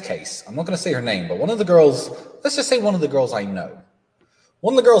test case, I'm not going to say her name, but one of the girls, let's just say one of the girls I know.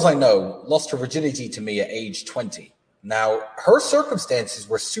 One of the girls I know lost her virginity to me at age 20. Now, her circumstances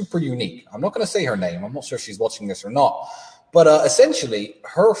were super unique. I'm not going to say her name. I'm not sure if she's watching this or not. But essentially,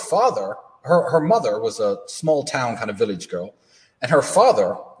 her mother was a small town kind of village girl, and her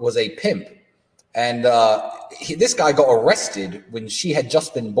father was a pimp. And this guy got arrested when she had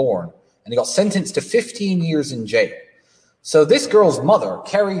just been born, and he got sentenced to 15 years in jail. So this girl's mother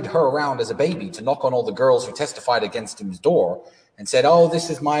carried her around as a baby to knock on all the girls who testified against him's door and said, "Oh,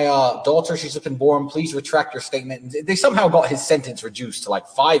 this is my daughter. She's just been born. Please retract your statement." And they somehow got his sentence reduced to like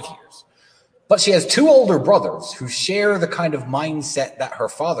 5 years. But she has two older brothers who share the kind of mindset that her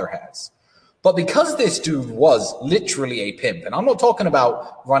father has. But because this dude was literally a pimp, and I'm not talking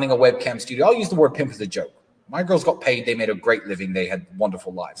about running a webcam studio. I'll use the word pimp as a joke. My girls got paid. They made a great living. They had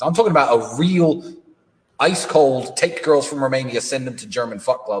wonderful lives. I'm talking about a real ice cold, take girls from Romania, send them to German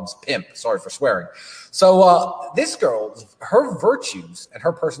fuck clubs, pimp. Sorry for swearing. So this girl, her virtues and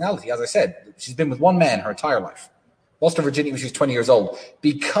her personality, as I said, she's been with one man her entire life. Lost her virginity when she was 20 years old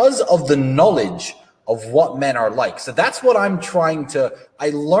because of the knowledge of what men are like. So that's what I'm trying to, I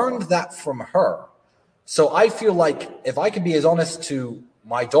learned that from her. So I feel like if I could be as honest to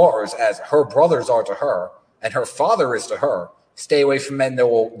my daughters as her brothers are to her and her father is to her, stay away from men, they're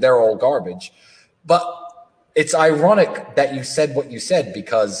all garbage. But it's ironic that you said what you said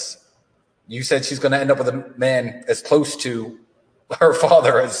because, You said she's going to end up with a man as close to her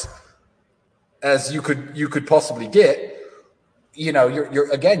father as you could possibly get. You know,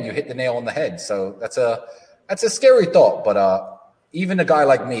 you're again, you hit the nail on the head. So that's a scary thought. But even a guy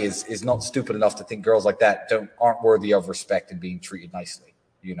like me is not stupid enough to think girls like that aren't worthy of respect and being treated nicely.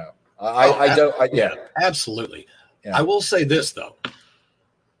 You know, yeah, absolutely. Yeah. I will say this though.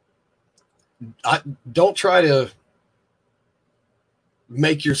 Don't try to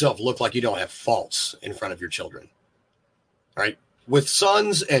make yourself look like you don't have faults in front of your children. All right. With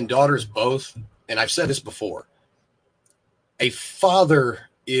sons and daughters both, and I've said this before, a father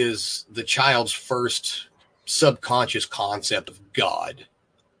is the child's first subconscious concept of God.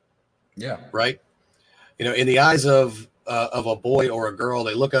 Yeah. Right. You know, in the eyes of a boy or a girl,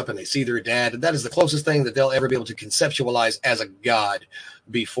 they look up and they see their dad, and that is the closest thing that they'll ever be able to conceptualize as a God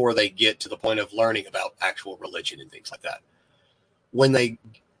before they get to the point of learning about actual religion and things like that. When they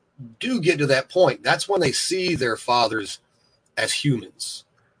do get to that point, that's when they see their fathers as humans.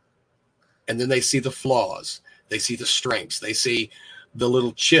 And then they see the flaws. They see the strengths. They see the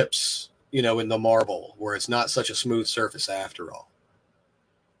little chips, you know, in the marble where it's not such a smooth surface after all.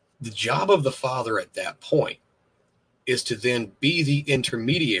 The job of the father at that point is to then be the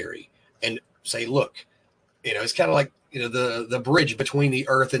intermediary and say, look, you know, it's kind of like, you know, the bridge between the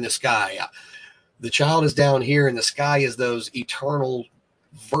earth and the sky. The child is down here and the sky is those eternal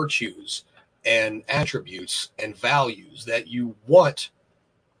virtues and attributes and values that you want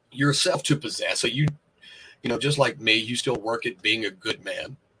yourself to possess. So you know, just like me, you still work at being a good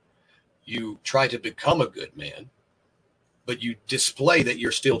man. You try to become a good man, but you display that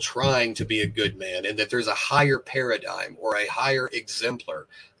you're still trying to be a good man and that there's a higher paradigm or a higher exemplar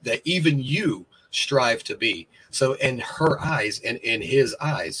that even you strive to be. So in her eyes and in his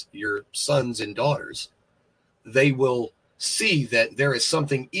eyes, your sons and daughters, they will see that there is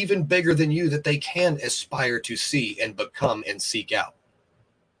something even bigger than you that they can aspire to see and become and seek out.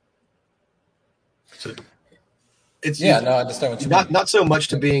 So it's I understand what you mean. Not so much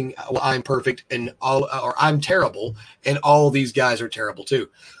to being, well, I'm perfect and all, or I'm terrible and all these guys are terrible too.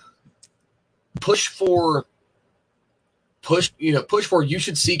 Push for you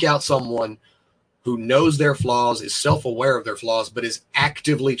should seek out someone who knows their flaws, is self-aware of their flaws, but is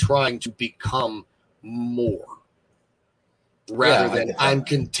actively trying to become more rather than I'm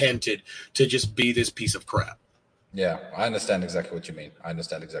contented to just be this piece of crap. Yeah, I understand exactly what you mean.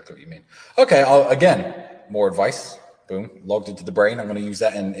 Okay, again, more advice. Boom, logged into the brain. I'm going to use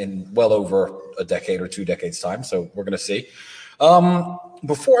that in well over a decade or 2 decades time. So we're going to see.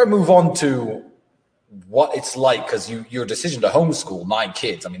 Before I move on to what it's like, because your decision to homeschool 9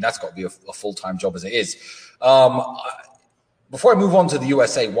 kids, I mean, that's got to be a full-time job as it is. Before I move on to the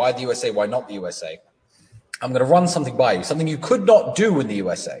USA, why the USA, why not the USA? I'm going to run something by you, something you could not do in the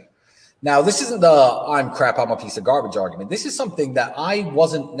USA. Now, this isn't the I'm crap, I'm a piece of garbage argument. This is something that I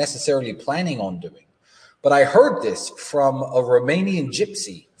wasn't necessarily planning on doing. But I heard this from a Romanian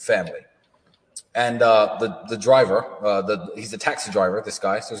gypsy family. And the driver, he's a taxi driver, this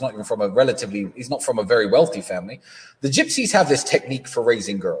guy. So he's not even he's not from a very wealthy family. The gypsies have this technique for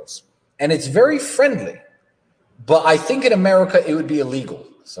raising girls. And it's very friendly. But I think in America, it would be illegal.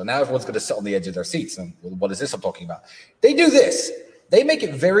 So now everyone's going to sit on the edge of their seats. And what is this I'm talking about? They do this. They make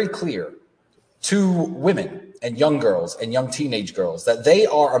it very clear to women and young girls and young teenage girls that they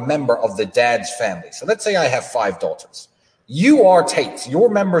are a member of the dad's family. So let's say I have 5 daughters. You are Tate. You're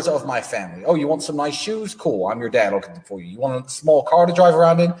members of my family. Oh, you want some nice shoes? Cool. I'm your dad. I'll get them for you. You want a small car to drive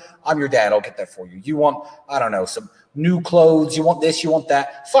around in? I'm your dad. I'll get that for you. You want, I don't know, some new clothes. You want this, you want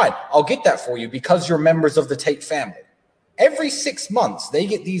that. Fine. I'll get that for you because you're members of the Tate family. Every 6 months, they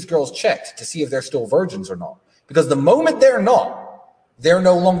get these girls checked to see if they're still virgins or not. Because the moment they're not, they're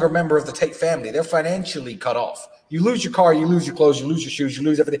no longer a member of the Tate family. They're financially cut off. You lose your car, you lose your clothes, you lose your shoes, you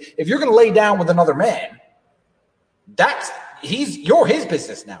lose everything. If you're going to lay down with another man, you're his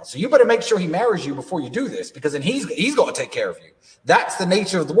business now. So you better make sure he marries you before you do this, because then he's got to take care of you. That's the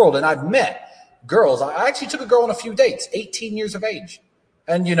nature of the world. And I've met girls. I actually took a girl on a few dates, 18 years of age.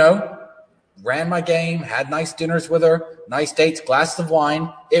 And, ran my game, had nice dinners with her, nice dates, glasses of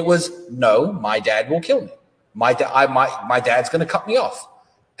wine. It was, no, my dad will kill me. My dad's going to cut me off.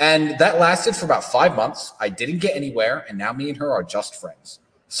 And that lasted for about 5 months. I didn't get anywhere. And now me and her are just friends.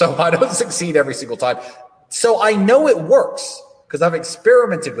 So I don't succeed every single time. So I know it works because I've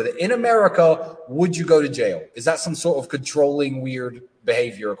experimented with it. In America, would you go to jail? Is that some sort of controlling, weird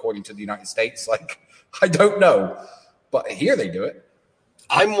behavior according to the United States? Like, I don't know. But here they do it.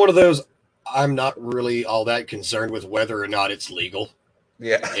 I'm one of those, I'm not really all that concerned with whether or not it's legal.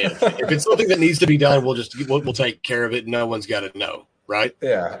 Yeah. If it's something that needs to be done, we'll take care of it. No one's got to know, right?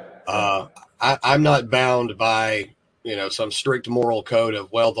 Yeah. I'm not bound by, some strict moral code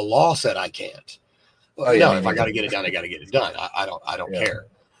of, well, the law said I can't. Well, no, if I got to get it done, I got to get it done. I don't care.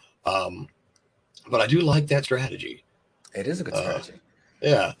 But I do like that strategy. It is a good strategy.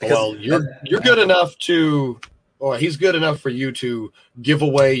 Yeah. Well, you're good enough he's good enough for you to give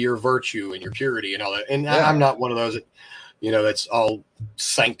away your virtue and your purity and all that. And I'm not one of those that, that's all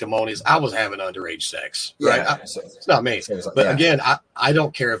sanctimonious. I was having underage sex, right? It's not me. But again, I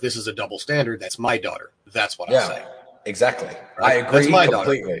don't care if this is a double standard. That's my daughter. That's what I'm saying. Exactly. Right? I agree. That's my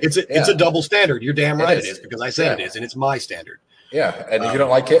completely. Daughter. It's a double standard. You're damn right it is because I said it is, and it's my standard. Yeah. And if you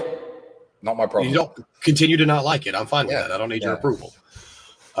don't like it, not my problem. You don't continue to not like it. I'm fine with that. I don't need your approval.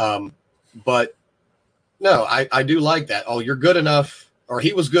 But no, I do like that. Oh, you're good enough, or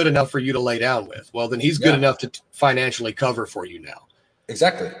he was good enough for you to lay down with. Well, then he's good enough to financially cover for you now.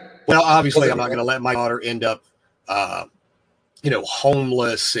 Exactly. Well, obviously, I'm not going to let my daughter end up,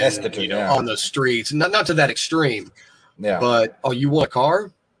 homeless and on the streets. Not to that extreme. Yeah. But you want a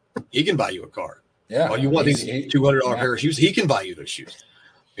car? He can buy you a car. Yeah. Oh, you want these $200 pair of shoes? He can buy you those shoes.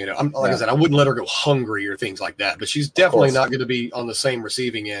 I said, I wouldn't let her go hungry or things like that, but she's definitely not going to be on the same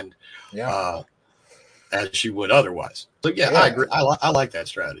receiving end as she would otherwise. So I agree. I like that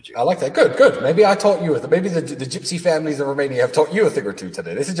strategy. I like that. Good. Maybe I taught you. Maybe the gypsy families of Romania have taught you a thing or two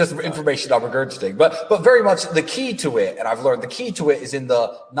today. This is just information I'm regurgitating, but very much the key to it, and I've learned the key to it is in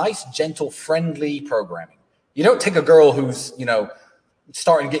the nice, gentle, friendly programming. You don't take a girl who's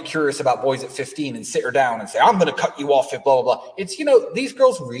starting to get curious about boys at 15 and sit her down and say, I'm going to cut you off if blah, blah, blah. It's, these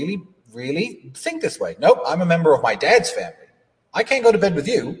girls really, really think this way. Nope, I'm a member of my dad's family. I can't go to bed with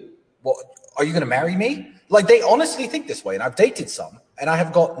you. Well, are you going to marry me? Like, they honestly think this way. And I've dated some, and I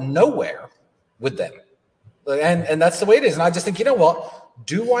have got nowhere with them. And that's the way it is. And I just think, you know what?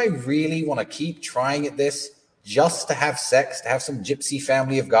 Do I really want to keep trying at this just to have sex, to have some gypsy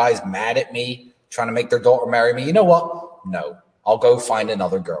family of guys mad at me, trying to make their daughter marry me? You know what? No. I'll go find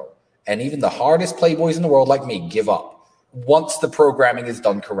another girl. And even the hardest playboys in the world like me give up once the programming is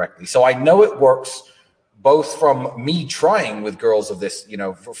done correctly. So I know it works both from me trying with girls of this,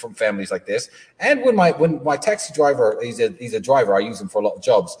 from families like this. And when my taxi driver, he's a driver, I use him for a lot of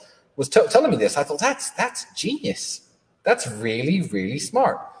jobs, was telling me this, I thought that's genius. That's really, really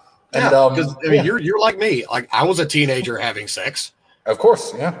smart. And because you're like me. Like, I was a teenager having sex. Of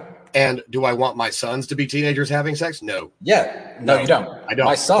course, yeah. And do I want my sons to be teenagers having sex? No. Yeah. No, you don't. I don't.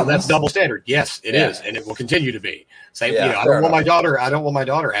 My sons. So that's double standard. Yes, it is, and it will continue to be. Same. I don't want my daughter. I don't want my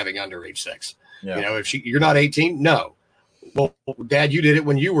daughter having underage sex. Yeah. If you're not 18, no. Well, Dad, you did it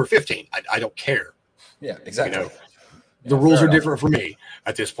when you were 15. I don't care. Yeah, exactly. The rules are different for me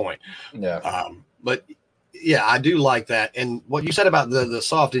at this point. Yeah. But I do like that. And what you said about the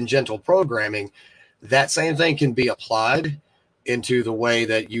soft and gentle programming, that same thing can be applied into the way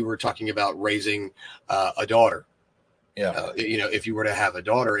that you were talking about raising a daughter. Yeah. If you were to have a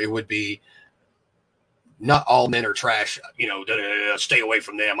daughter, it would be not all men are trash, stay away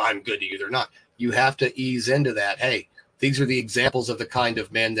from them. I'm good to you. They're not. You have to ease into that. Hey, these are the examples of the kind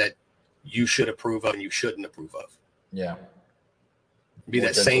of men that you should approve of and you shouldn't approve of. Yeah. Be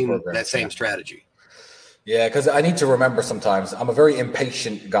that same strategy. Yeah, because I need to remember sometimes I'm a very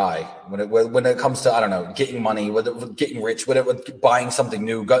impatient guy when it comes to, I don't know, getting money, getting rich, buying something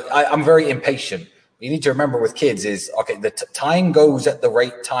new. I'm very impatient. You need to remember with kids is, okay, the time goes at the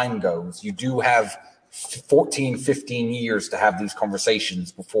rate time goes. You do have 14, 15 years to have these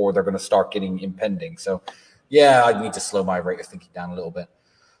conversations before they're going to start getting impending. So, I need to slow my rate of thinking down a little bit.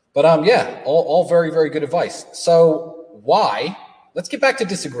 But, all very, very good advice. So why? Let's get back to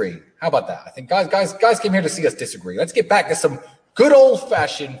disagreeing. How about that? I think guys came here to see us disagree. Let's get back to some good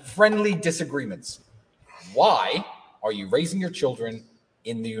old-fashioned friendly disagreements. Why are you raising your children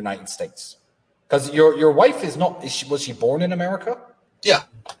in the United States? Because your wife was she born in America? Yeah.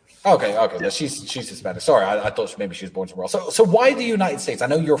 Okay. Yeah. She's Hispanic. Sorry, I thought maybe she was born somewhere else. So why the United States? I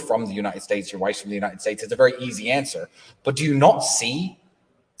know you're from the United States. Your wife's from the United States. It's a very easy answer. But do you not see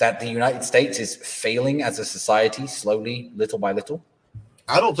that the United States is failing as a society slowly, little by little?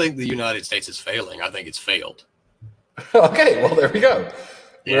 I don't think the United States is failing. I think it's failed. Okay, well, there we go.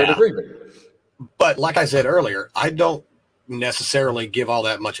 We're in agreement. But like I said earlier, I don't necessarily give all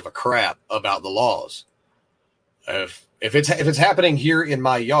that much of a crap about the laws. If it's happening here in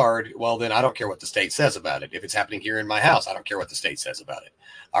my yard, well, then I don't care what the state says about it. If it's happening here in my house, I don't care what the state says about it.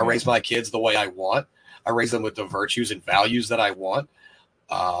 I raise my kids the way I want. I raise them with the virtues and values that I want.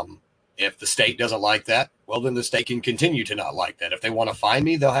 If the state doesn't like that, well, then the state can continue to not like that. If they want to find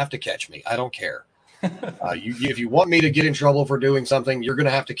me, they'll have to catch me. I don't care. If you want me to get in trouble for doing something, you're going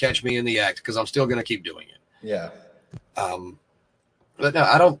to have to catch me in the act because I'm still going to keep doing it. Yeah. But no,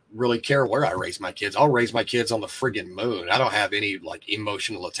 I don't really care where I raise my kids. I'll raise my kids on the friggin' moon. I don't have any like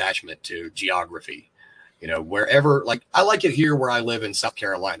emotional attachment to geography. Wherever, like, I like it here where I live in South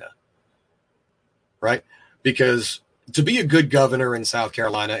Carolina, right? Because to be a good governor in South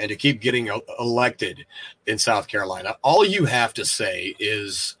Carolina and to keep getting elected in South Carolina, all you have to say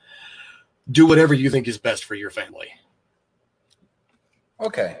is do whatever you think is best for your family.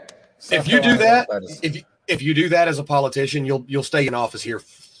 Okay. If you do that, if you do that as a politician, you'll stay in office here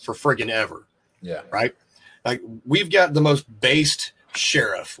for friggin' ever. Yeah. Right? Like, we've got the most based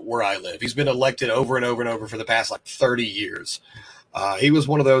sheriff where I live. He's been elected over and over and over for the past like 30 years. He was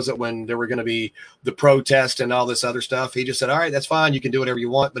one of those that when there were going to be the protest and all this other stuff, he just said, all right, that's fine. You can do whatever you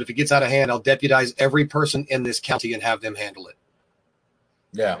want. But if it gets out of hand, I'll deputize every person in this county and have them handle it.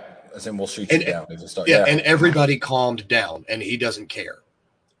 Yeah. As in, we'll shoot you down. And everybody calmed down, and he doesn't care.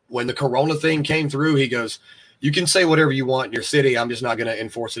 When the Corona thing came through, he goes, you can say whatever you want in your city. I'm just not going to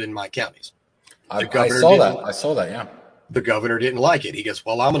enforce it in my counties. I saw that. Yeah. The governor didn't like it. He goes,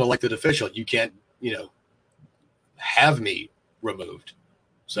 well, I'm an elected official. You can't, have me removed.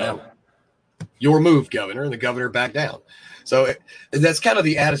 So your move, governor. And the governor backed down. So that's kind of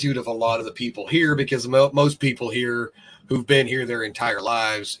the attitude of a lot of the people here, because most people here who've been here their entire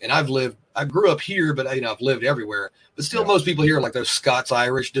lives, and I grew up here, but I've lived everywhere. But still, most people here are like those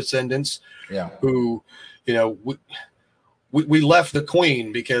Scots-Irish descendants, who, we left the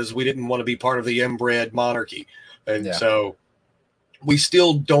Queen because we didn't want to be part of the inbred monarchy, and so we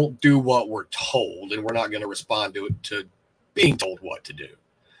still don't do what we're told, and we're not going to respond to being told what to do.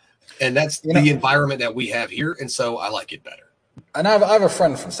 And that's the environment that we have here, and so I like it better. And I have a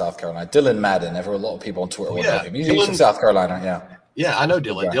friend from South Carolina, Dylan Madden. A lot of people on Twitter will know him. He's from South Carolina, Yeah, I know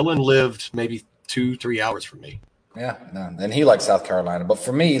Dylan. Okay. Dylan lived maybe 2-3 hours from me. Yeah, no, and he likes South Carolina. But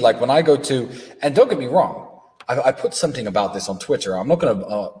for me, like when I go to, and don't get me wrong, I put something about this on Twitter. I'm not going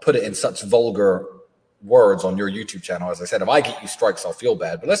to put it in such vulgar words on your YouTube channel. As I said, if I get you strikes, I'll feel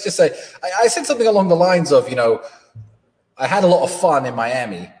bad. But let's just say I said something along the lines of, I had a lot of fun in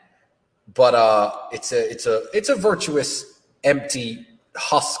Miami, but it's a virtuous, empty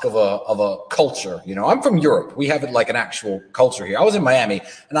husk of a culture. I'm from Europe. We have it like an actual culture here. I was in Miami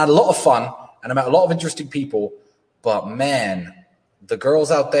and I had a lot of fun and I met a lot of interesting people, but man, the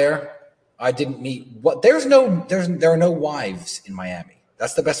girls out there, I didn't meet there are no wives in Miami.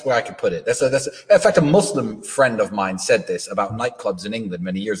 That's the best way I could put it. In fact, a Muslim friend of mine said this about nightclubs in England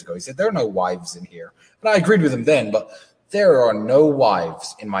many years ago. He said, there are no wives in here. And I agreed with him then, but there are no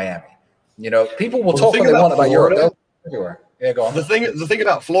wives in Miami. People will talk what they want about Europe. They'll everywhere. Yeah, go on. The thing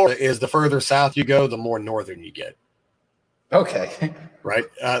about Florida is the further south you go, the more northern you get. Okay. Right.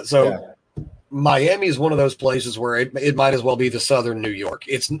 Miami is one of those places where it might as well be the southern New York.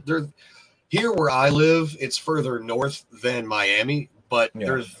 Here where I live, it's further north than Miami, but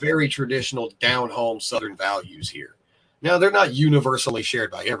there's very traditional down-home southern values here. Now, they're not universally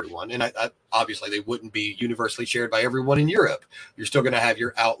shared by everyone, and obviously they wouldn't be universally shared by everyone in Europe. You're still going to have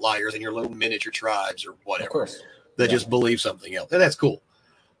your outliers and your little miniature tribes or whatever. Of course. That just believe something else. And that's cool.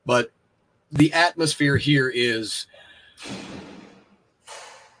 But the atmosphere here is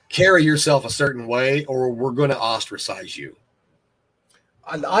carry yourself a certain way or we're going to ostracize you.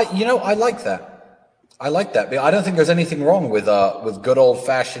 I like that. I like that. I don't think there's anything wrong with good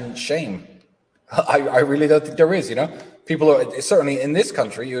old-fashioned shame. I really don't think there is, People are certainly in this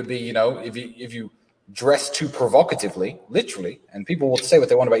country, it would be, if you dress too provocatively, literally, and people will say what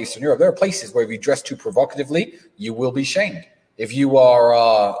they want about Eastern Europe. There are places where if you dress too provocatively, you will be shamed. If you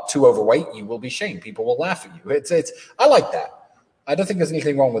are too overweight, you will be shamed. People will laugh at you. I like that. I don't think there's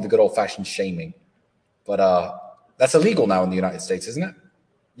anything wrong with the good old-fashioned shaming, but that's illegal now in the United States, isn't it?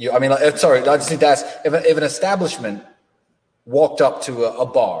 I just need to ask, if an establishment walked up to a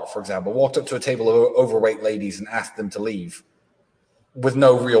bar, for example, walked up to a table of overweight ladies and asked them to leave with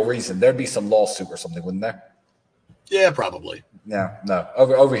no real reason, there'd be some lawsuit or something, wouldn't there? Yeah, probably. Yeah, no.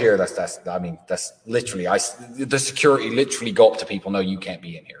 Over here, that's literally, the security literally go up to people, no, you can't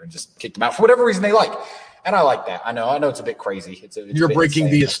be in here, and just kick them out for whatever reason they like. And I like that. I know it's a bit crazy. You're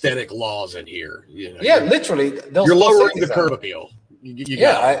breaking the aesthetic laws in here. Yeah, literally. You're lowering the curb appeal.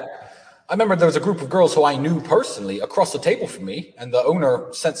 I remember there was a group of girls who I knew personally across the table from me, and the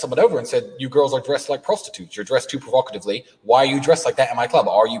owner sent someone over and said, you girls are dressed like prostitutes. You're dressed too provocatively. Why are you dressed like that in my club?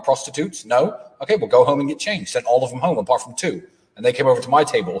 Are you prostitutes? No? Okay, well, go home and get changed. Sent all of them home apart from 2. And they came over to my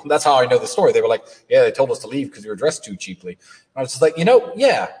table. That's how I know the story. They were like, yeah, they told us to leave because you were dressed too cheaply. And I was just like,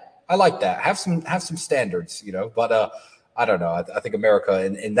 I like that. Have some standards, but I don't know. I think America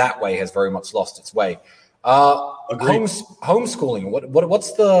in that way has very much lost its way. Homeschooling.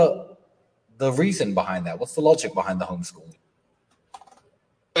 What's the reason behind that? What's the logic behind the homeschooling?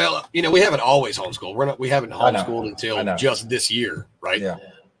 Well, we haven't always homeschooled. We haven't homeschooled until just this year, right? Yeah.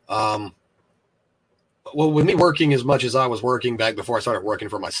 Well, with me working as much as I was working back before I started working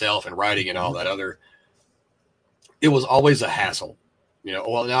for myself and writing and all that other, it was always a hassle.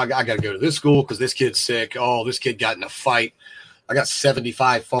 Well, now I got to go to this school because this kid's sick. Oh, this kid got in a fight. I got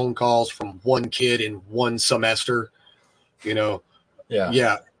 75 phone calls from one kid in one semester.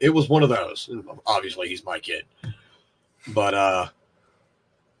 Yeah, it was one of those. Obviously, he's my kid. But I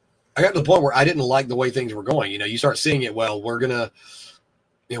got to the point where I didn't like the way things were going. You start seeing it. Well, we're going to,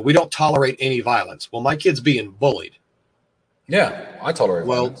 we don't tolerate any violence. Well, my kid's being bullied. Yeah, I tolerate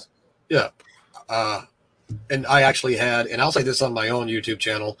violence. Yeah. And I actually had, and I'll say this on my own YouTube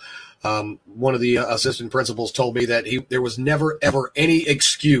channel, one of the assistant principals told me that there was never, ever any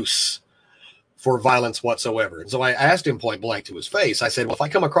excuse for violence whatsoever. And so I asked him point blank to his face. I said, well, if I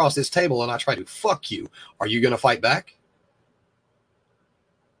come across this table and I try to fuck you, are you going to fight back?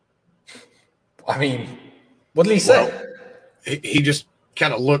 I mean, what did he say? Well, he just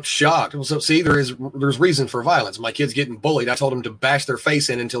kind of looked shocked. So see, there's reason for violence. My kid's getting bullied. I told him to bash their face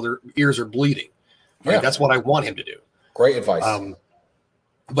in until their ears are bleeding. Right? That's what I want him to do. Great advice.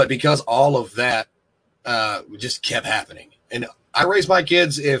 But because all of that just kept happening. And I raise my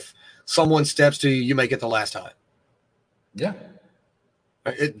kids, if someone steps to you, you make it the last time. Yeah.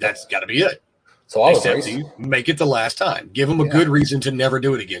 That's got to be it. So I was raised. You, make it the last time. Give them a good reason to never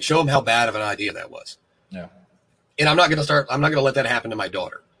do it again. Show them how bad of an idea that was. Yeah. And I'm not going to let that happen to my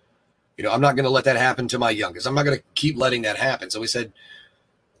daughter. I'm not going to let that happen to my youngest. I'm not going to keep letting that happen. So we said,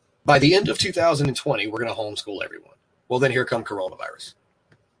 by the end of 2020, we're going to homeschool everyone. Well, then here come coronavirus.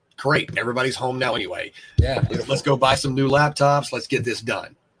 Great. Everybody's home now anyway. Yeah. Let's go buy some new laptops. Let's get this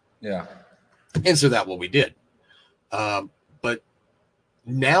done. Yeah. And so that's what we did. But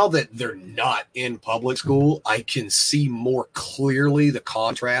now that they're not in public school, I can see more clearly the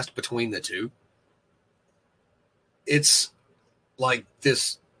contrast between the two. It's like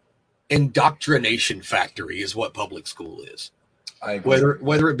this indoctrination factory is what public school is. I agree.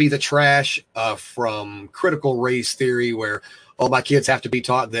 Whether it be the trash from critical race theory, where my kids have to be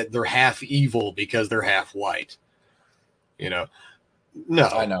taught that they're half evil because they're half white. No,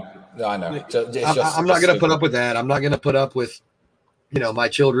 I know. I'm not going to put up with that. I'm not going to put up with, my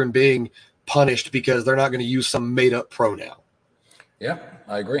children being punished because they're not going to use some made up pronoun. Yeah,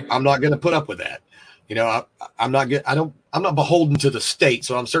 I agree. I'm not going to put up with that. I'm not beholden to the state,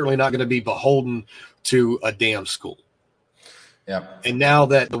 so I'm certainly not going to be beholden to a damn school. Yeah. And now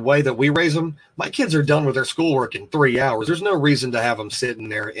that the way that we raise them, my kids are done with their schoolwork in 3 hours. There's no reason to have them sitting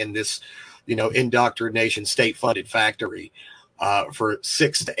there in this, indoctrination state-funded factory for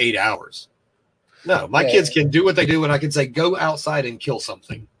 6 to 8 hours. No, my kids can do what they do, and I can say, go outside and kill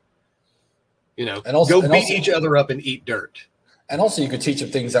something. Go beat each other up and eat dirt. And also you could teach them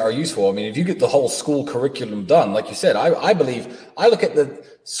things that are useful. I mean, if you get the whole school curriculum done, like you said, I believe, I look at the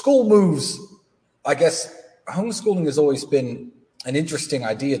school moves, I guess homeschooling has always been an interesting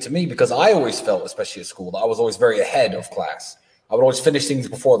idea to me because I always felt, especially at school, that I was always very ahead of class. I would always finish things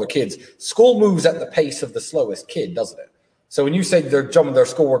before other kids. School moves at the pace of the slowest kid, doesn't it? So when you say they're jumping their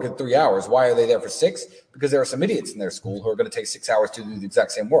schoolwork in 3 hours, why are they there for 6? Because there are some idiots in their school who are going to take 6 hours to do the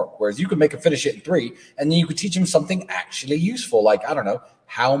exact same work. Whereas you could make them finish it in 3, and then you could teach them something actually useful, like, I don't know,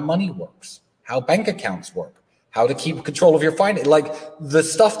 how money works, how bank accounts work, how to keep control of your finance, like the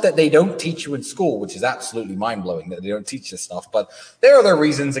stuff that they don't teach you in school, which is absolutely mind-blowing that they don't teach this stuff. But there are their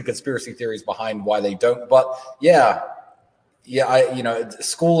reasons and conspiracy theories behind why they don't. But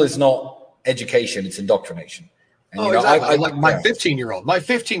school is not education, it's indoctrination. And, exactly. Like my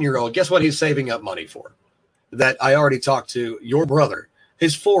 15-year-old, guess what he's saving up money for? That I already talked to your brother,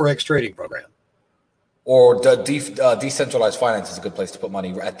 his Forex trading program. Or decentralized finance is a good place to put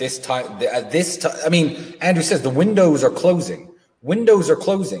money at this time. I mean, Andrew says the windows are closing. Windows are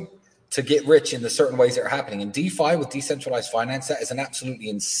closing to get rich in the certain ways that are happening. And DeFi with decentralized finance, that is an absolutely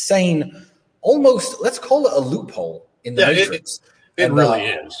insane, almost, let's call it a loophole in the matrix. It really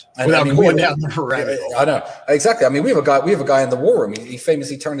is. Without going down the rabbit hole. I know. Exactly. I mean, we have a guy in the war room. He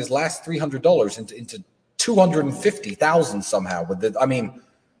famously turned his last $300 into $250,000 somehow.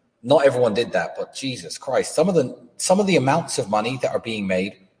 Not everyone did that, but Jesus Christ, some of the amounts of money that are being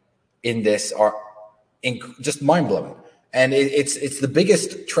made in this are just mind blowing. And it's the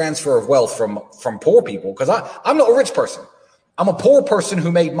biggest transfer of wealth from poor people. Because I'm not a rich person. I'm a poor person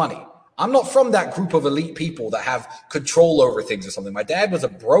who made money. I'm not from that group of elite people that have control over things or something. My dad was a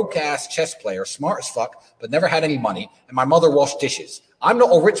broke-ass chess player, smart as fuck, but never had any money. And my mother washed dishes. I'm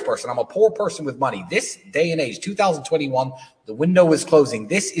not a rich person. I'm a poor person with money. This day and age, 2021, the window is closing.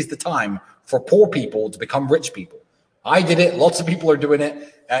 This is the time for poor people to become rich people. I did it. Lots of people are doing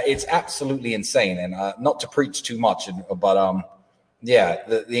it. It's absolutely insane. And not to preach too much, but yeah,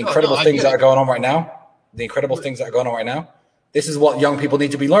 the incredible things that are going on right now. The incredible things that are going on right now. This is what young people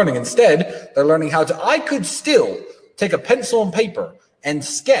need to be learning. Instead, they're learning how to. I could still take a pencil and paper and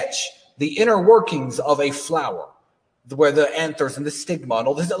sketch the inner workings of a flower, where the anthers and the stigma and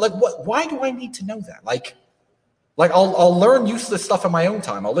all this. Like, what? Why do I need to know that? Like I'll learn useless stuff in my own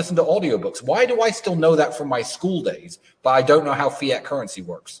time. I'll listen to audiobooks. Why do I still know that from my school days, but I don't know how fiat currency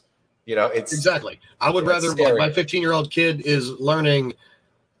works? It's exactly. I would rather my 15-year-old kid is learning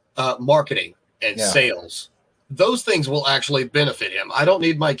marketing and sales. Those things will actually benefit him. I don't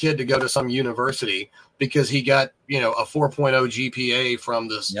need my kid to go to some university because he got, a 4.0 GPA from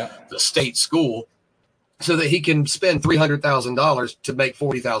the state school so that he can spend $300,000 to make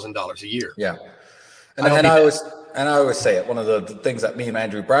 $40,000 a year. Yeah. And I always say it. One of the things that me and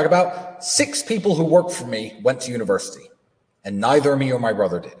Andrew brag about, 6 people who work for me went to university, and neither me or my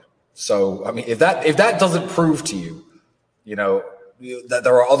brother did. So, I mean, if that doesn't prove to you, that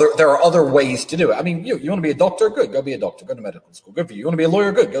there are other ways to do it. I mean, you want to be a doctor? Good. Go be a doctor. Go to medical school. Good for you. You want to be a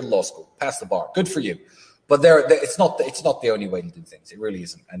lawyer? Good. Go to law school. Pass the bar. Good for you. But it's not the only way to do things. It really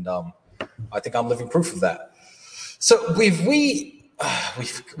isn't. And I think I'm living proof of that. So we've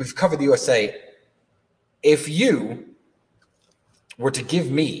covered the USA. If you were to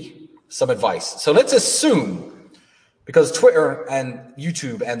give me some advice, so let's assume, because Twitter and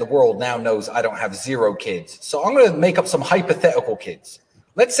YouTube and the world now knows I don't have 0 kids. So I'm going to make up some hypothetical kids.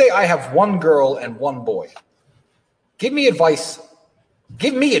 Let's say I have 1 girl and 1 boy. Give me advice.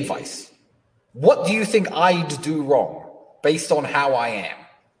 What do you think I'd do wrong based on how I am?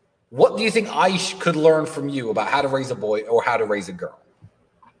 What do you think I could learn from you about how to raise a boy or how to raise a girl?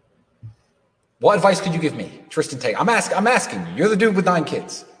 What advice could you give me, Tristan Tate? I'm asking you. You're the dude with 9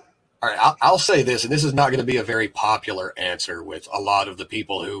 kids. All right, I'll say this, and this is not going to be a very popular answer with a lot of the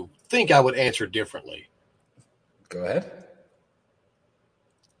people who think I would answer differently. Go ahead.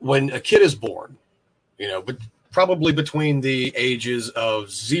 When a kid is born, but probably between the ages of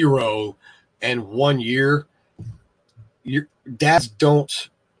 0 and 1 year, your dads don't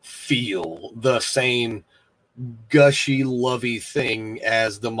feel the same gushy, lovey thing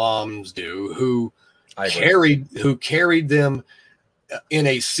as the moms do, who carried them in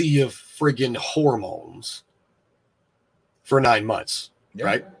a sea of friggin' hormones for 9 months,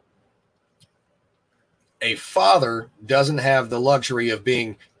 right? A father doesn't have the luxury of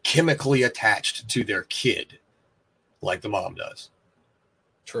being chemically attached to their kid like the mom does.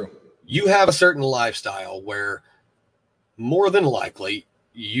 True. You have a certain lifestyle where more than likely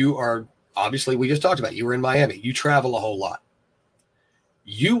you are, obviously we just talked about, you were in Miami, you travel a whole lot.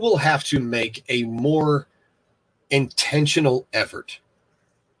 You will have to make a more intentional effort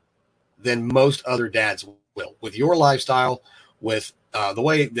than most other dads will. With your lifestyle, with the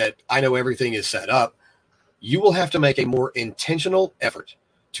way that I know everything is set up, you will have to make a more intentional effort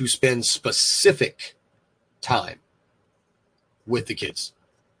to spend specific time with the kids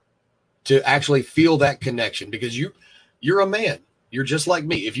to actually feel that connection, because you're a man. You're just like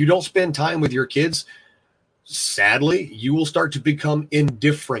me. If you don't spend time with your kids, sadly, you will start to become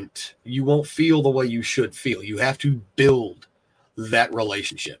indifferent. You won't feel the way you should feel. You have to build that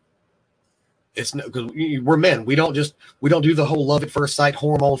relationship. It's not, because we're men. We don't do the whole love at first sight,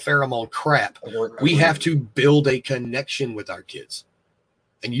 hormone, pheromone crap. We have to build a connection with our kids,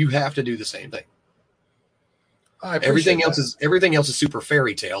 and you have to do the same thing. Everything else is super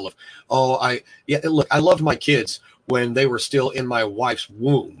fairy tale of, look, I loved my kids when they were still in my wife's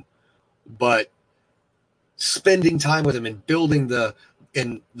womb, but spending time with them and building the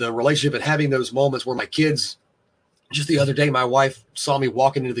relationship and having those moments where my kids, just the other day, my wife saw me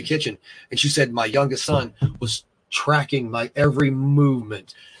walking into the kitchen and she said my youngest son was tracking my every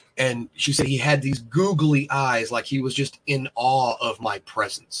movement. And she said he had these googly eyes, like he was just in awe of my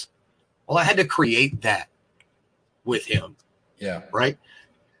presence. Well, I had to create that with him. Yeah. Right.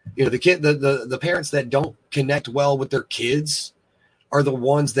 The parents that don't connect well with their kids are the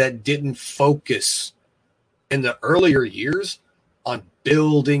ones that didn't focus in the earlier years on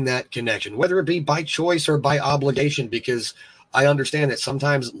building that connection, whether it be by choice or by obligation, because I understand that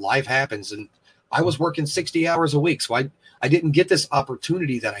sometimes life happens, and I was working 60 hours a week. So I didn't get this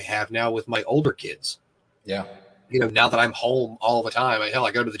opportunity that I have now with my older kids. Yeah. Now that I'm home all the time,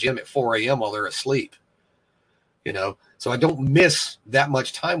 I go to the gym at 4 a.m. while they're asleep, so I don't miss that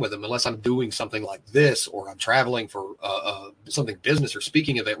much time with them unless I'm doing something like this, or I'm traveling for something business or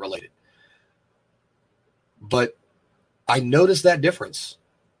speaking event related. But I noticed that difference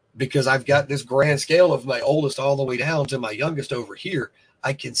because I've got this grand scale of my oldest all the way down to my youngest over here.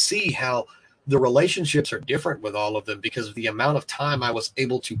 I can see how the relationships are different with all of them because of the amount of time I was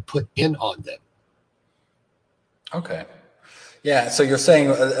able to put in on them. Okay. Yeah, so you're saying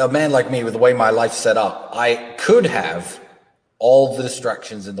a man like me, with the way my life's set up, I could have all the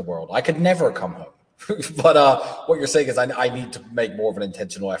distractions in the world. I could never come home. But what you're saying is I need to make more of an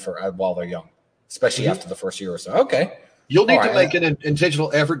intentional effort while they're young, especially after the first year or so. Okay. You'll need to make an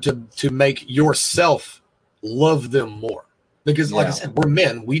intentional effort to make yourself love them more. Because, like I said, we're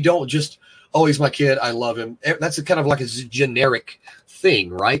men. We don't just, oh, he's my kid, I love him. That's kind of like a generic thing,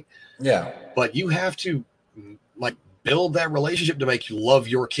 right? Yeah. But you have to, like, build that relationship to make you love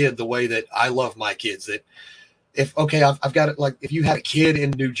your kid the way that I love my kids. That I've got it. Like, if you had a kid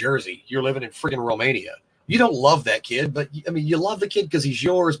in New Jersey, you're living in freaking Romania, you don't love that kid, but I mean, you love the kid because he's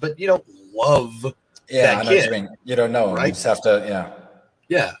yours, but you don't love that I know kid. what you mean. You don't know him. Right? You just have to,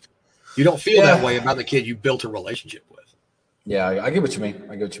 yeah. You don't feel that way about the kid you built a relationship with. Yeah, I get what you mean.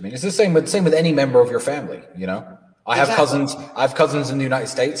 It's the same with any member of your family, you know? I have cousins in the United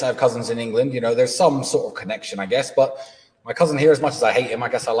States. I have cousins in England. You know, there's some sort of connection, I guess. But my cousin here, as much as I hate him, I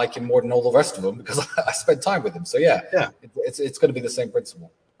guess I like him more than all the rest of them because I spend time with him. So it's going to be the same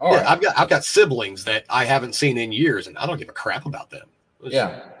principle. All right. I've got siblings that I haven't seen in years, and I don't give a crap about them.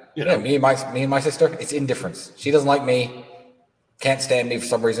 Me and my sister, it's indifference. She doesn't like me, can't stand me for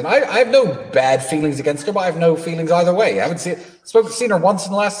some reason. I have no bad feelings against her, but I have no feelings either way. I haven't seen her once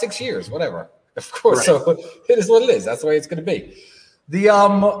in the last 6 years, whatever. Of course, right. So it is what it is. That's the way it's going to be.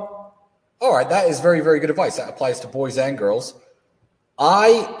 All right, that is very, very good advice. That applies to boys and girls.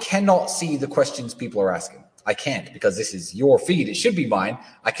 I cannot see the questions people are asking. I can't because this is your feed. It should be mine.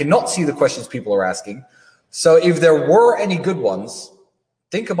 I cannot see the questions people are asking. So if there were any good ones,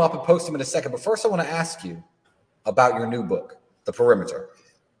 think them up and post them in a second. But first, I want to ask you about your new book, The Perimeter,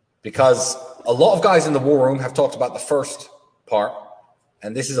 because a lot of guys in the war room have talked about the first part.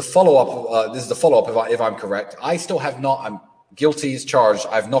 And this is a follow-up. This is the follow-up, if I'm correct. I still have not. I'm guilty as charged.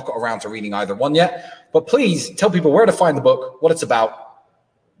 I've not got around to reading either one yet. But please tell people where to find the book, what it's about,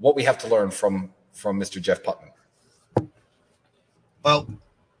 what we have to learn from Mr. Jeff Putnam. Well,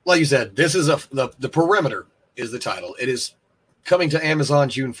 like you said, this is the Perimeter is the title. It is coming to Amazon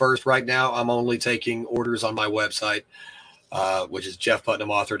June 1st. Right now, I'm only taking orders on my website, which is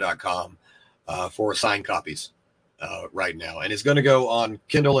jeffputnamauthor.com, for signed copies. Right now, and it's going to go on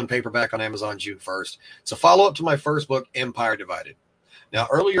Kindle and paperback on Amazon June 1st. It's a follow-up to my first book, Empire Divided. Now,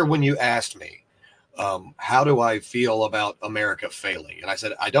 earlier when you asked me, how do I feel about America failing? And I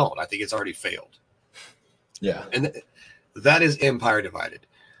said, I don't. I think it's already failed. Yeah. And that is Empire Divided.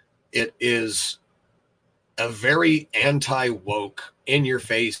 It is a very anti-woke,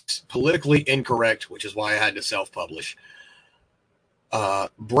 in-your-face, politically incorrect, which is why I had to self-publish,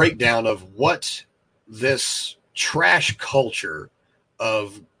 breakdown of what this trash culture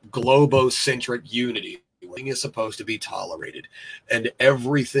of globocentric unity, everything is supposed to be tolerated and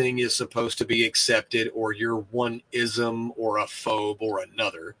everything is supposed to be accepted, or you're one ism or a phobe or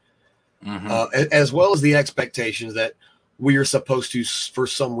another, as well as the expectations that we are supposed to, for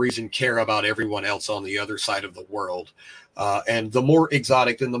some reason, care about everyone else on the other side of the world. And the more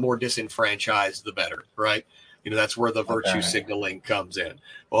exotic and the more disenfranchised, the better, right? You know, that's where the virtue signaling comes in.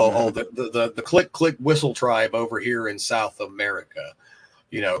 Well, the click whistle tribe over here in South America,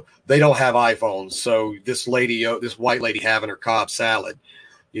 you know, they don't have iPhones. So this white lady having her Cobb salad,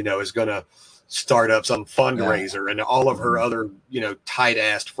 you know, is going to start up some fundraiser, and all of her other, you know,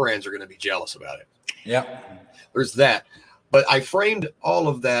 tight-assed friends are going to be jealous about it. Yeah. There's that. But I framed all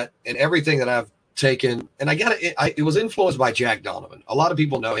of that and everything that I've taken, and it was influenced by Jack Donovan. A lot of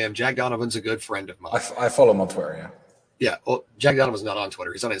people know him. Jack Donovan's a good friend of mine. I follow him on Twitter. Yeah. Well, Jack Donovan's not on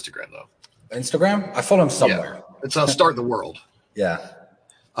Twitter. He's on Instagram though. Instagram? I follow him somewhere. Yeah. It's Start the World. Yeah.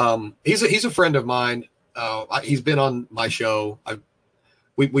 He's a friend of mine. He's been on my show.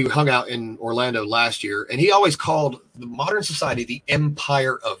 We hung out in Orlando last year, and he always called the modern society the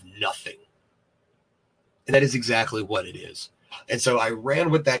empire of nothing. And that is exactly what it is. And so I ran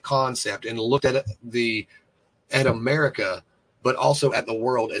with that concept and looked at America, but also at the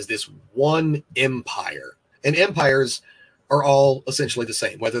world as this one empire. And empires are all essentially the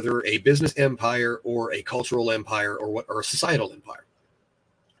same, whether they're a business empire or a cultural empire or a societal empire.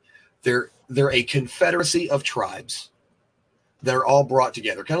 They're a confederacy of tribes that are all brought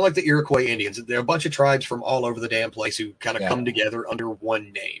together, kind of like the Iroquois Indians. They're a bunch of tribes from all over the damn place who kind of come together under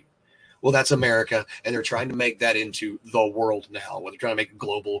one name. Well, that's America, and they're trying to make that into the world now. Where they're trying to make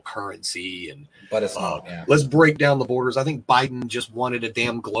global currency, but it's not. Let's break down the borders. I think Biden just wanted a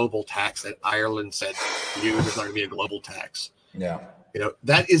damn global tax that Ireland said, "There's not going to be a global tax." Yeah, you know,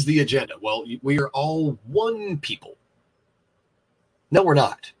 that is the agenda. Well, we are all one people. No, we're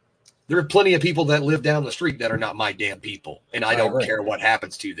not. There are plenty of people that live down the street that are not my damn people, and I don't care what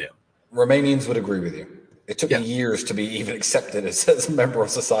happens to them. Romanians would agree with you. It took me years to be even accepted as a member of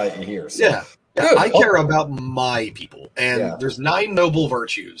society here. So. Yeah. I care about my people, and there's 9 noble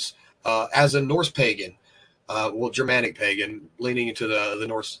virtues. As a Norse pagan, Germanic pagan, leaning into the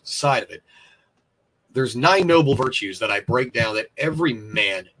Norse side of it, there's 9 noble virtues that I break down that every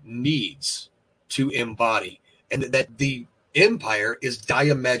man needs to embody, and that the empire is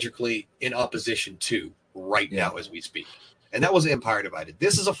diametrically in opposition to right now as we speak. And that was Empire Divided.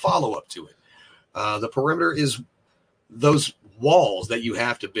 This is a follow-up to it. The perimeter is those walls that you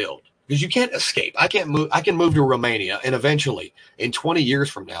have to build, because you can't escape. I can move to Romania, and eventually, in 20 years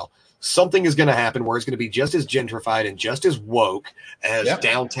from now, something is going to happen where it's going to be just as gentrified and just as woke as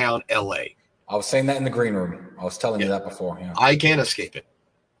downtown LA. I was saying that in the green room. I was telling you that before. Yeah. I can't escape it.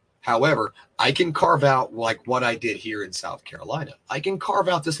 However, I can carve out like what I did here in South Carolina. I can carve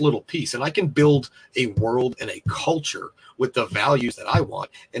out this little piece, and I can build a world and a culture with the values that I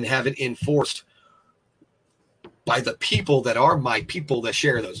want and have it enforced by the people that are my people that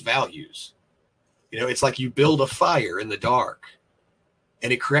share those values. It's like you build a fire in the dark,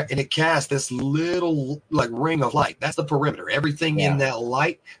 and it casts this little like ring of light. That's the perimeter. Everything in that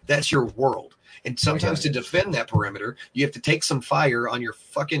light, that's your world. And sometimes to defend that perimeter, you have to take some fire on your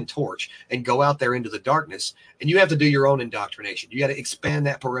fucking torch and go out there into the darkness, and you have to do your own indoctrination. You got to expand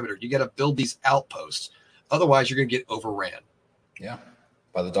that perimeter. You got to build these outposts. Otherwise, you're going to get overran. Yeah,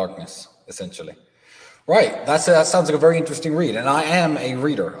 by the darkness, essentially. Right. That sounds like a very interesting read. And I am a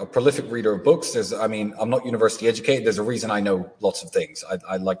reader, a prolific reader of books. I'm not university educated. There's a reason I know lots of things.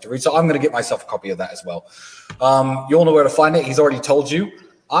 I like to read. So I'm going to get myself a copy of that as well. You all know where to find it. He's already told you.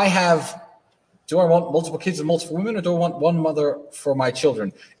 Do I want multiple kids and multiple women, or do I want one mother for my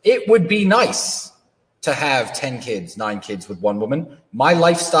children? It would be nice to have 10 kids, 9 kids with one woman. My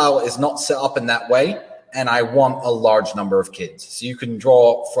lifestyle is not set up in that way, and I want a large number of kids. So you can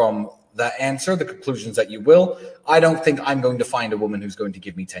draw from that answer the conclusions that you will. I don't think I'm going to find a woman who's going to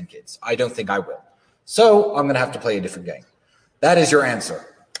give me 10 kids. I don't think I will. So I'm going to have to play a different game. That is your answer.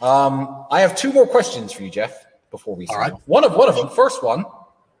 I have 2 more questions for you, Jeff, before we start. Right. One of them, first one,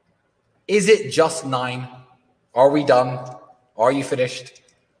 is it just 9? Are we done? Are you finished?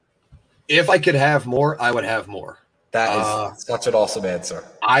 If I could have more, I would have more. That is such an awesome answer.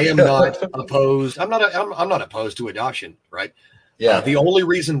 I am not opposed. I'm not opposed to adoption, right? Yeah. The only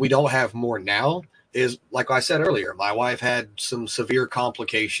reason we don't have more now is, like I said earlier, my wife had some severe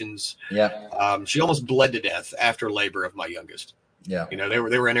complications. Yeah. She almost bled to death after labor of my youngest. Yeah. They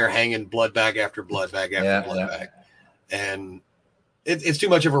were in there hanging blood bag after blood bag after blood bag, and it's too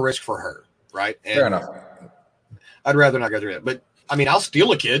much of a risk for her, right? And fair enough. I'd rather not go through it, but I mean, I'll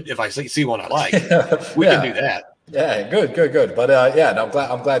steal a kid if I see one I like. We can do that. Yeah, good. But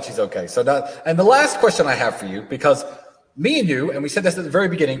I'm glad she's okay. So that, and the last question I have for you, because me and you, and we said this at the very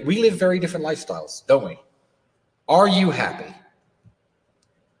beginning, we live very different lifestyles, don't we? Are you happy?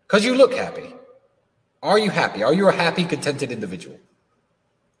 Because you look happy. Are you happy? Are you a happy, contented individual?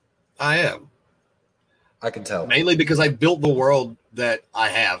 I am. I can tell. Mainly because I built the world that I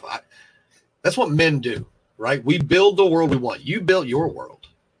have. That's what men do, right? We build the world we want. You built your world.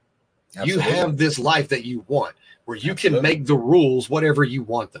 Absolutely. You have this life that you want, where you can make the rules whatever you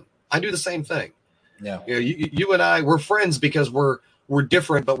want them. I do the same thing. Yeah. You and I, we're friends because we're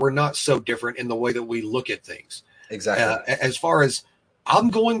different, but we're not so different in the way that we look at things. Exactly. As far as I'm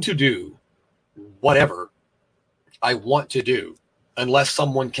going to do whatever I want to do, unless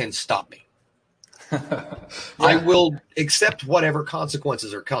someone can stop me. I will accept whatever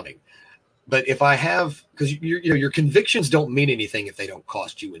consequences are coming. But if I have, because your convictions don't mean anything if they don't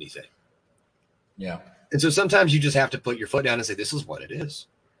cost you anything. Yeah. And so sometimes you just have to put your foot down and say, this is what it is.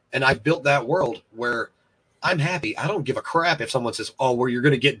 And I've built that world where I'm happy. I don't give a crap if someone says, oh, well, you're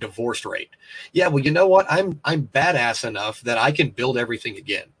going to get divorced rate. Yeah, well, you know what? I'm badass enough that I can build everything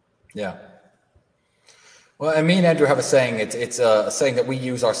again. Yeah. Well, and me and Andrew have a saying. It's a saying that we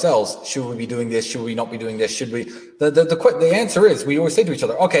use ourselves. Should we be doing this? Should we not be doing this? Should we? The answer is we always say to each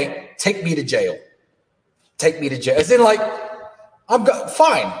other, okay, take me to jail. Take me to jail. As in, like,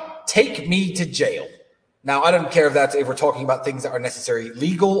 fine. Take me to jail. Now, I don't care if we're talking about things that are necessarily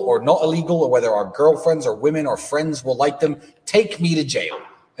legal or not illegal, or whether our girlfriends or women or friends will like them. Take me to jail.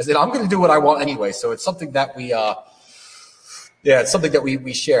 As in, I'm going to do what I want anyway. So it's something that it's something that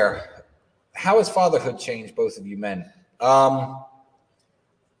we share. How has fatherhood changed both of you men?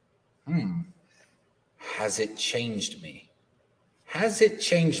 Has it changed me? Has it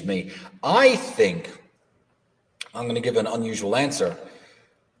changed me? I think I'm going to give an unusual answer.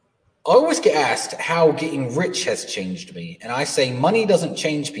 I always get asked how getting rich has changed me. And I say money doesn't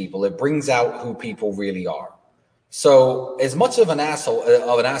change people. It brings out who people really are. So as much of an asshole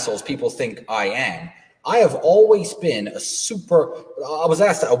as people think I am, I have always been a super. I was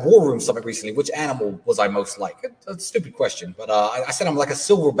asked at a war room summit recently, which animal was I most like? A stupid question, but I said I'm like a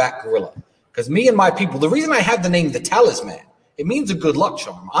silverback gorilla because me and my people. The reason I have the name the Talisman, it means a good luck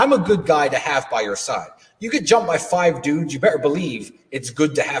charm. I'm a good guy to have by your side. You get jumped by 5 dudes, you better believe it's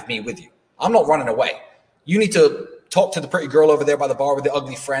good to have me with you. I'm not running away. You need to talk to the pretty girl over there by the bar with the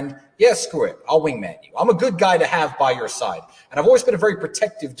ugly friend. Yeah, screw it. I'll wingman you. I'm a good guy to have by your side. And I've always been a very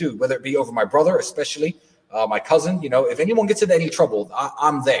protective dude, whether it be over my brother, especially my cousin. You know, if anyone gets into any trouble,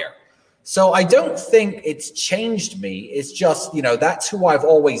 I'm there. So I don't think it's changed me. It's just, you know, that's who I've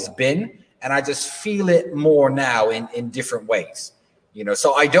always been. And I just feel it more now in different ways. You know,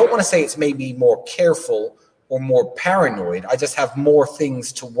 so I don't want to say it's made me more careful or more paranoid. I just have more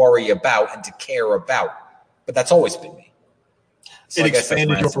things to worry about and to care about. But that's always been me. So it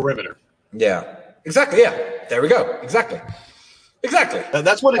expanded your perimeter. Yeah, exactly. Yeah, there we go. Exactly.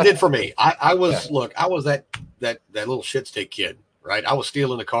 That's what it did for me. I was that little shit stick kid, right? I was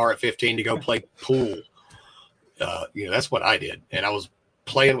stealing a car at 15 to go play pool. You know, that's what I did. And I was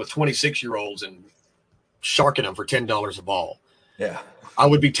playing with 26-year-olds and sharking them for $10 a ball. Yeah. I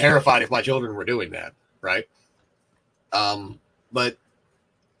would be terrified if my children were doing that, right? But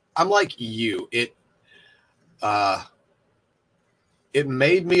I'm like you. It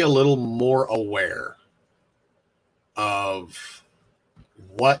made me a little more aware of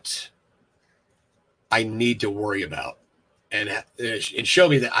what I need to worry about and show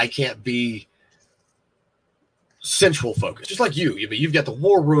me that I can't be central focused, just like you. You've got the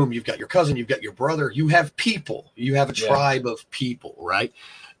war room, you've got your cousin, you've got your brother, you have people, you have a tribe of people, right?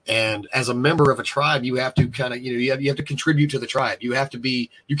 And as a member of a tribe, you have to kind of, you have to contribute to the tribe. You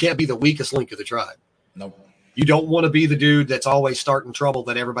can't be the weakest link of the tribe. Nope. You don't want to be the dude that's always starting trouble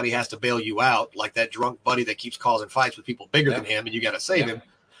that everybody has to bail you out, like that drunk buddy that keeps causing fights with people bigger than him, and you got to save him.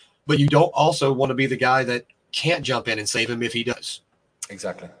 But you don't also want to be the guy that can't jump in and save him if he does.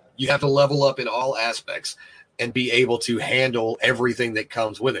 Exactly. You have to level up in all aspects and be able to handle everything that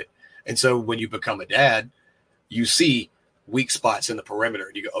comes with it. And so when you become a dad, you see weak spots in the perimeter.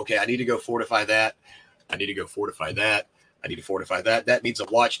 And you go, okay, I need to go fortify that. I need to go fortify that. I need to fortify that. That needs a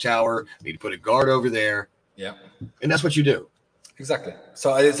watchtower. I need to put a guard over there. Yeah. And that's what you do. Exactly.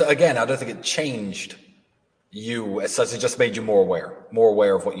 So again, I don't think it changed you as such. It just made you more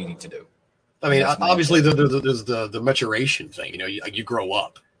aware of what you need to do. I mean, obviously there's the maturation thing, you grow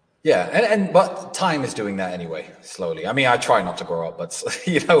up. Yeah. But time is doing that anyway, slowly. I mean, I try not to grow up, but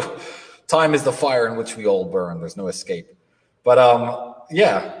time is the fire in which we all burn. There's no escape. But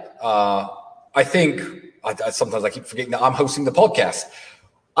I think sometimes I keep forgetting that I'm hosting the podcast.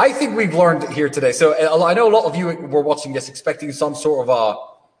 I think we've learned here today. So I know a lot of you were watching this expecting some sort of a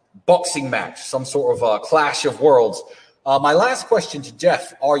boxing match, some sort of a clash of worlds. My last question to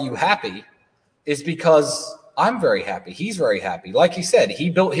Jeff, are you happy, is because I'm very happy. He's very happy. Like he said, he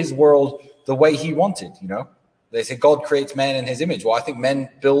built his world the way he wanted, They say God creates man in his image. Well, I think men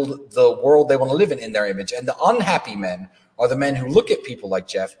build the world they want to live in their image. And the unhappy men are the men who look at people like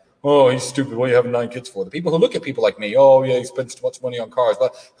Jeff. Oh, he's stupid. What are you having 9 kids for? The people who look at people like me. Oh, yeah, he spends too much money on cars.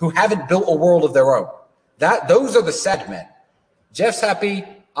 But who haven't built a world of their own. Those are the sad men. Jeff's happy.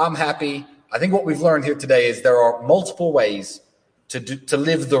 I'm happy. I think what we've learned here today is there are multiple ways to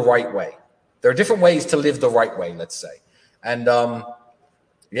live the right way. There are different ways to live the right way, let's say. And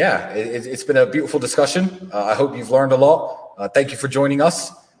it's been a beautiful discussion. I hope you've learned a lot. Thank you for joining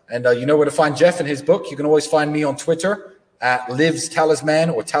us. And you know where to find Jeff and his book. You can always find me on Twitter at Liv's Talisman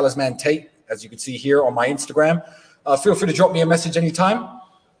or Talisman Tate, as you can see here on my Instagram. Feel free to drop me a message anytime.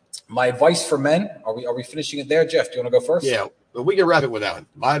 My advice for men, are we finishing it there? Jeff, do you want to go first? Yeah, we can wrap it with that one.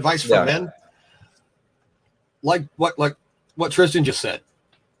 My advice for men, like what Tristan just said,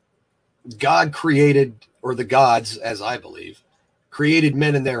 God created, or the gods, as I believe, created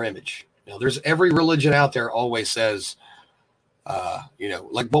men in their image. There's every religion out there always says,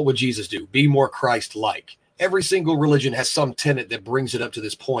 like what would Jesus do? Be more Christ-like. Every single religion has some tenet that brings it up to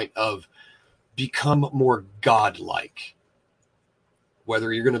this point of become more God-like.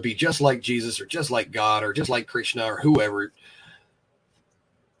 Whether you're going to be just like Jesus or just like God or just like Krishna or whoever,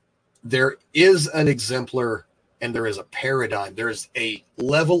 there is an exemplar and there is a paradigm. There is a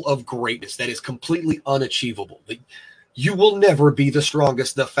level of greatness that is completely unachievable. You will never be the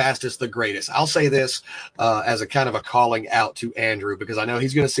strongest, the fastest, the greatest. I'll say this as a kind of a calling out to Andrew, because I know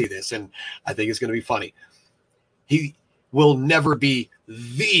he's going to see this and I think it's going to be funny. He will never be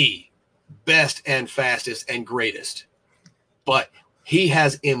the best and fastest and greatest. But He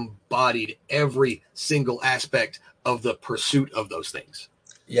has embodied every single aspect of the pursuit of those things.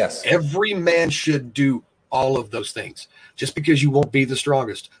 Yes. Every man should do all of those things. Just because you won't be the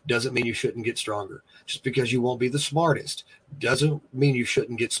strongest doesn't mean you shouldn't get stronger. Just because you won't be the smartest doesn't mean you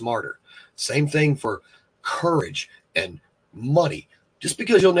shouldn't get smarter. Same thing for courage and money. Just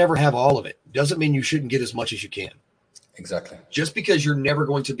because you'll never have all of it doesn't mean you shouldn't get as much as you can. Exactly. Just because you're never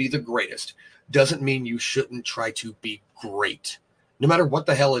going to be the greatest doesn't mean you shouldn't try to be great, no matter what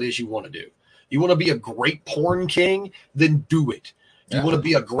the hell it is you want to do. You want to be a great porn king? Then do it. You want to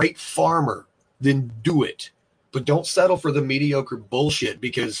be a great farmer? Then do it. But don't settle for the mediocre bullshit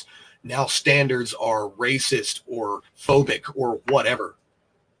because now standards are racist or phobic or whatever.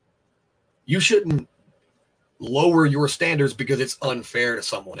 You shouldn't lower your standards because it's unfair to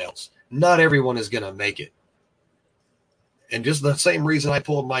someone else. Not everyone is going to make it. And just the same reason I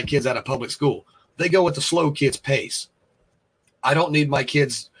pulled my kids out of public school. They go at the slow kids' pace. I don't need my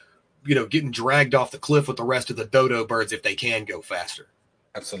kids, getting dragged off the cliff with the rest of the dodo birds if they can go faster.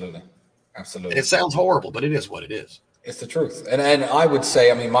 Absolutely. Absolutely. And it sounds horrible, but it is what it is. It's the truth. And I would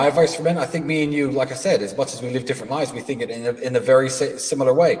say, my advice for men, I think me and you, like I said, as much as we live different lives, we think it in a very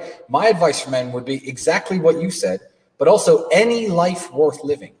similar way. My advice for men would be exactly what you said, but also any life worth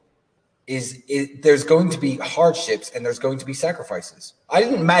living there's going to be hardships and there's going to be sacrifices. I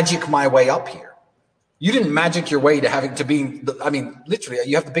didn't magic my way up here. You didn't magic your way to having to be, literally,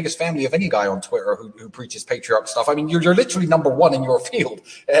 you have the biggest family of any guy on Twitter who preaches patriarch stuff. You're literally number one in your field,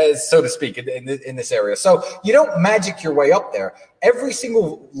 so to speak, in this area. So you don't magic your way up there. Every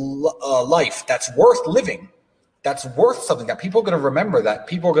single life that's worth living, that's worth something, that people are going to remember, that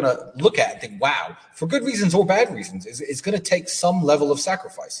people are going to look at and think, wow, for good reasons or bad reasons, is going to take some level of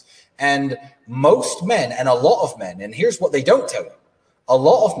sacrifice. And most men, and a lot of men, and here's what they don't tell you, a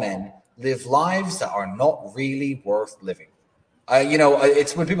lot of men live lives that are not really worth living.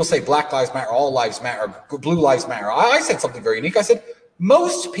 It's when people say Black Lives Matter, all lives matter, blue lives matter. I said something very unique. I said,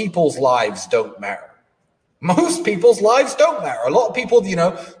 most people's lives don't matter. Most people's lives don't matter. A lot of people,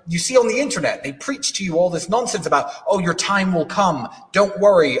 you see on the internet, they preach to you all this nonsense about, oh, your time will come. Don't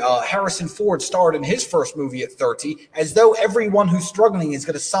worry. Harrison Ford starred in his first movie at 30, as though everyone who's struggling is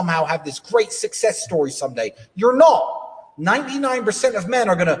going to somehow have this great success story someday. You're not. 99% of men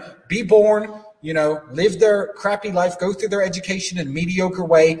are going to be born, live their crappy life, go through their education in a mediocre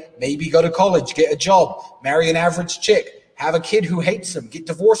way, maybe go to college, get a job, marry an average chick, have a kid who hates them, get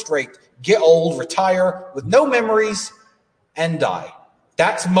divorced, raped, get old, retire with no memories, and die.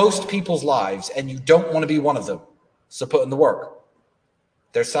 That's most people's lives, and you don't want to be one of them. So put in the work.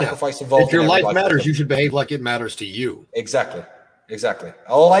 There's sacrifice involved. If your life matters, you should behave like it matters to you. Exactly.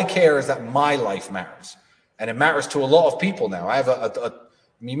 All I care is that my life matters. And it matters to a lot of people now. I have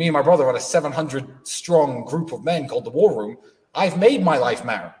me and my brother are a 700 strong group of men called the War Room. I've made my life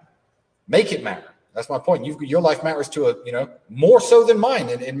matter. Make it matter. That's my point. Your life matters to more so than mine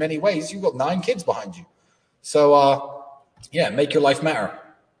in many ways. You've got 9 kids behind you. So, make your life matter.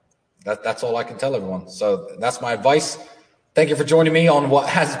 That's all I can tell everyone. So that's my advice. Thank you for joining me on what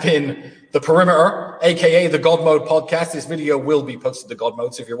has been The Perimeter, aka the God Mode podcast. This video will be posted to God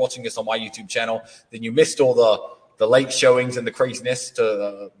Mode. So if you're watching this on my YouTube channel, then you missed all the late showings and the craziness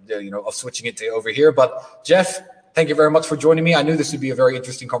of switching it to over here. But Jeff, thank you very much for joining me. I knew this would be a very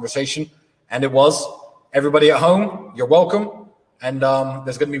interesting conversation. And it was. Everybody at home, you're welcome. And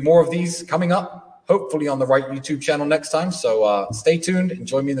there's going to be more of these coming up, hopefully on the right YouTube channel next time. So stay tuned and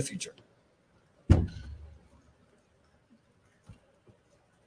join me in the future.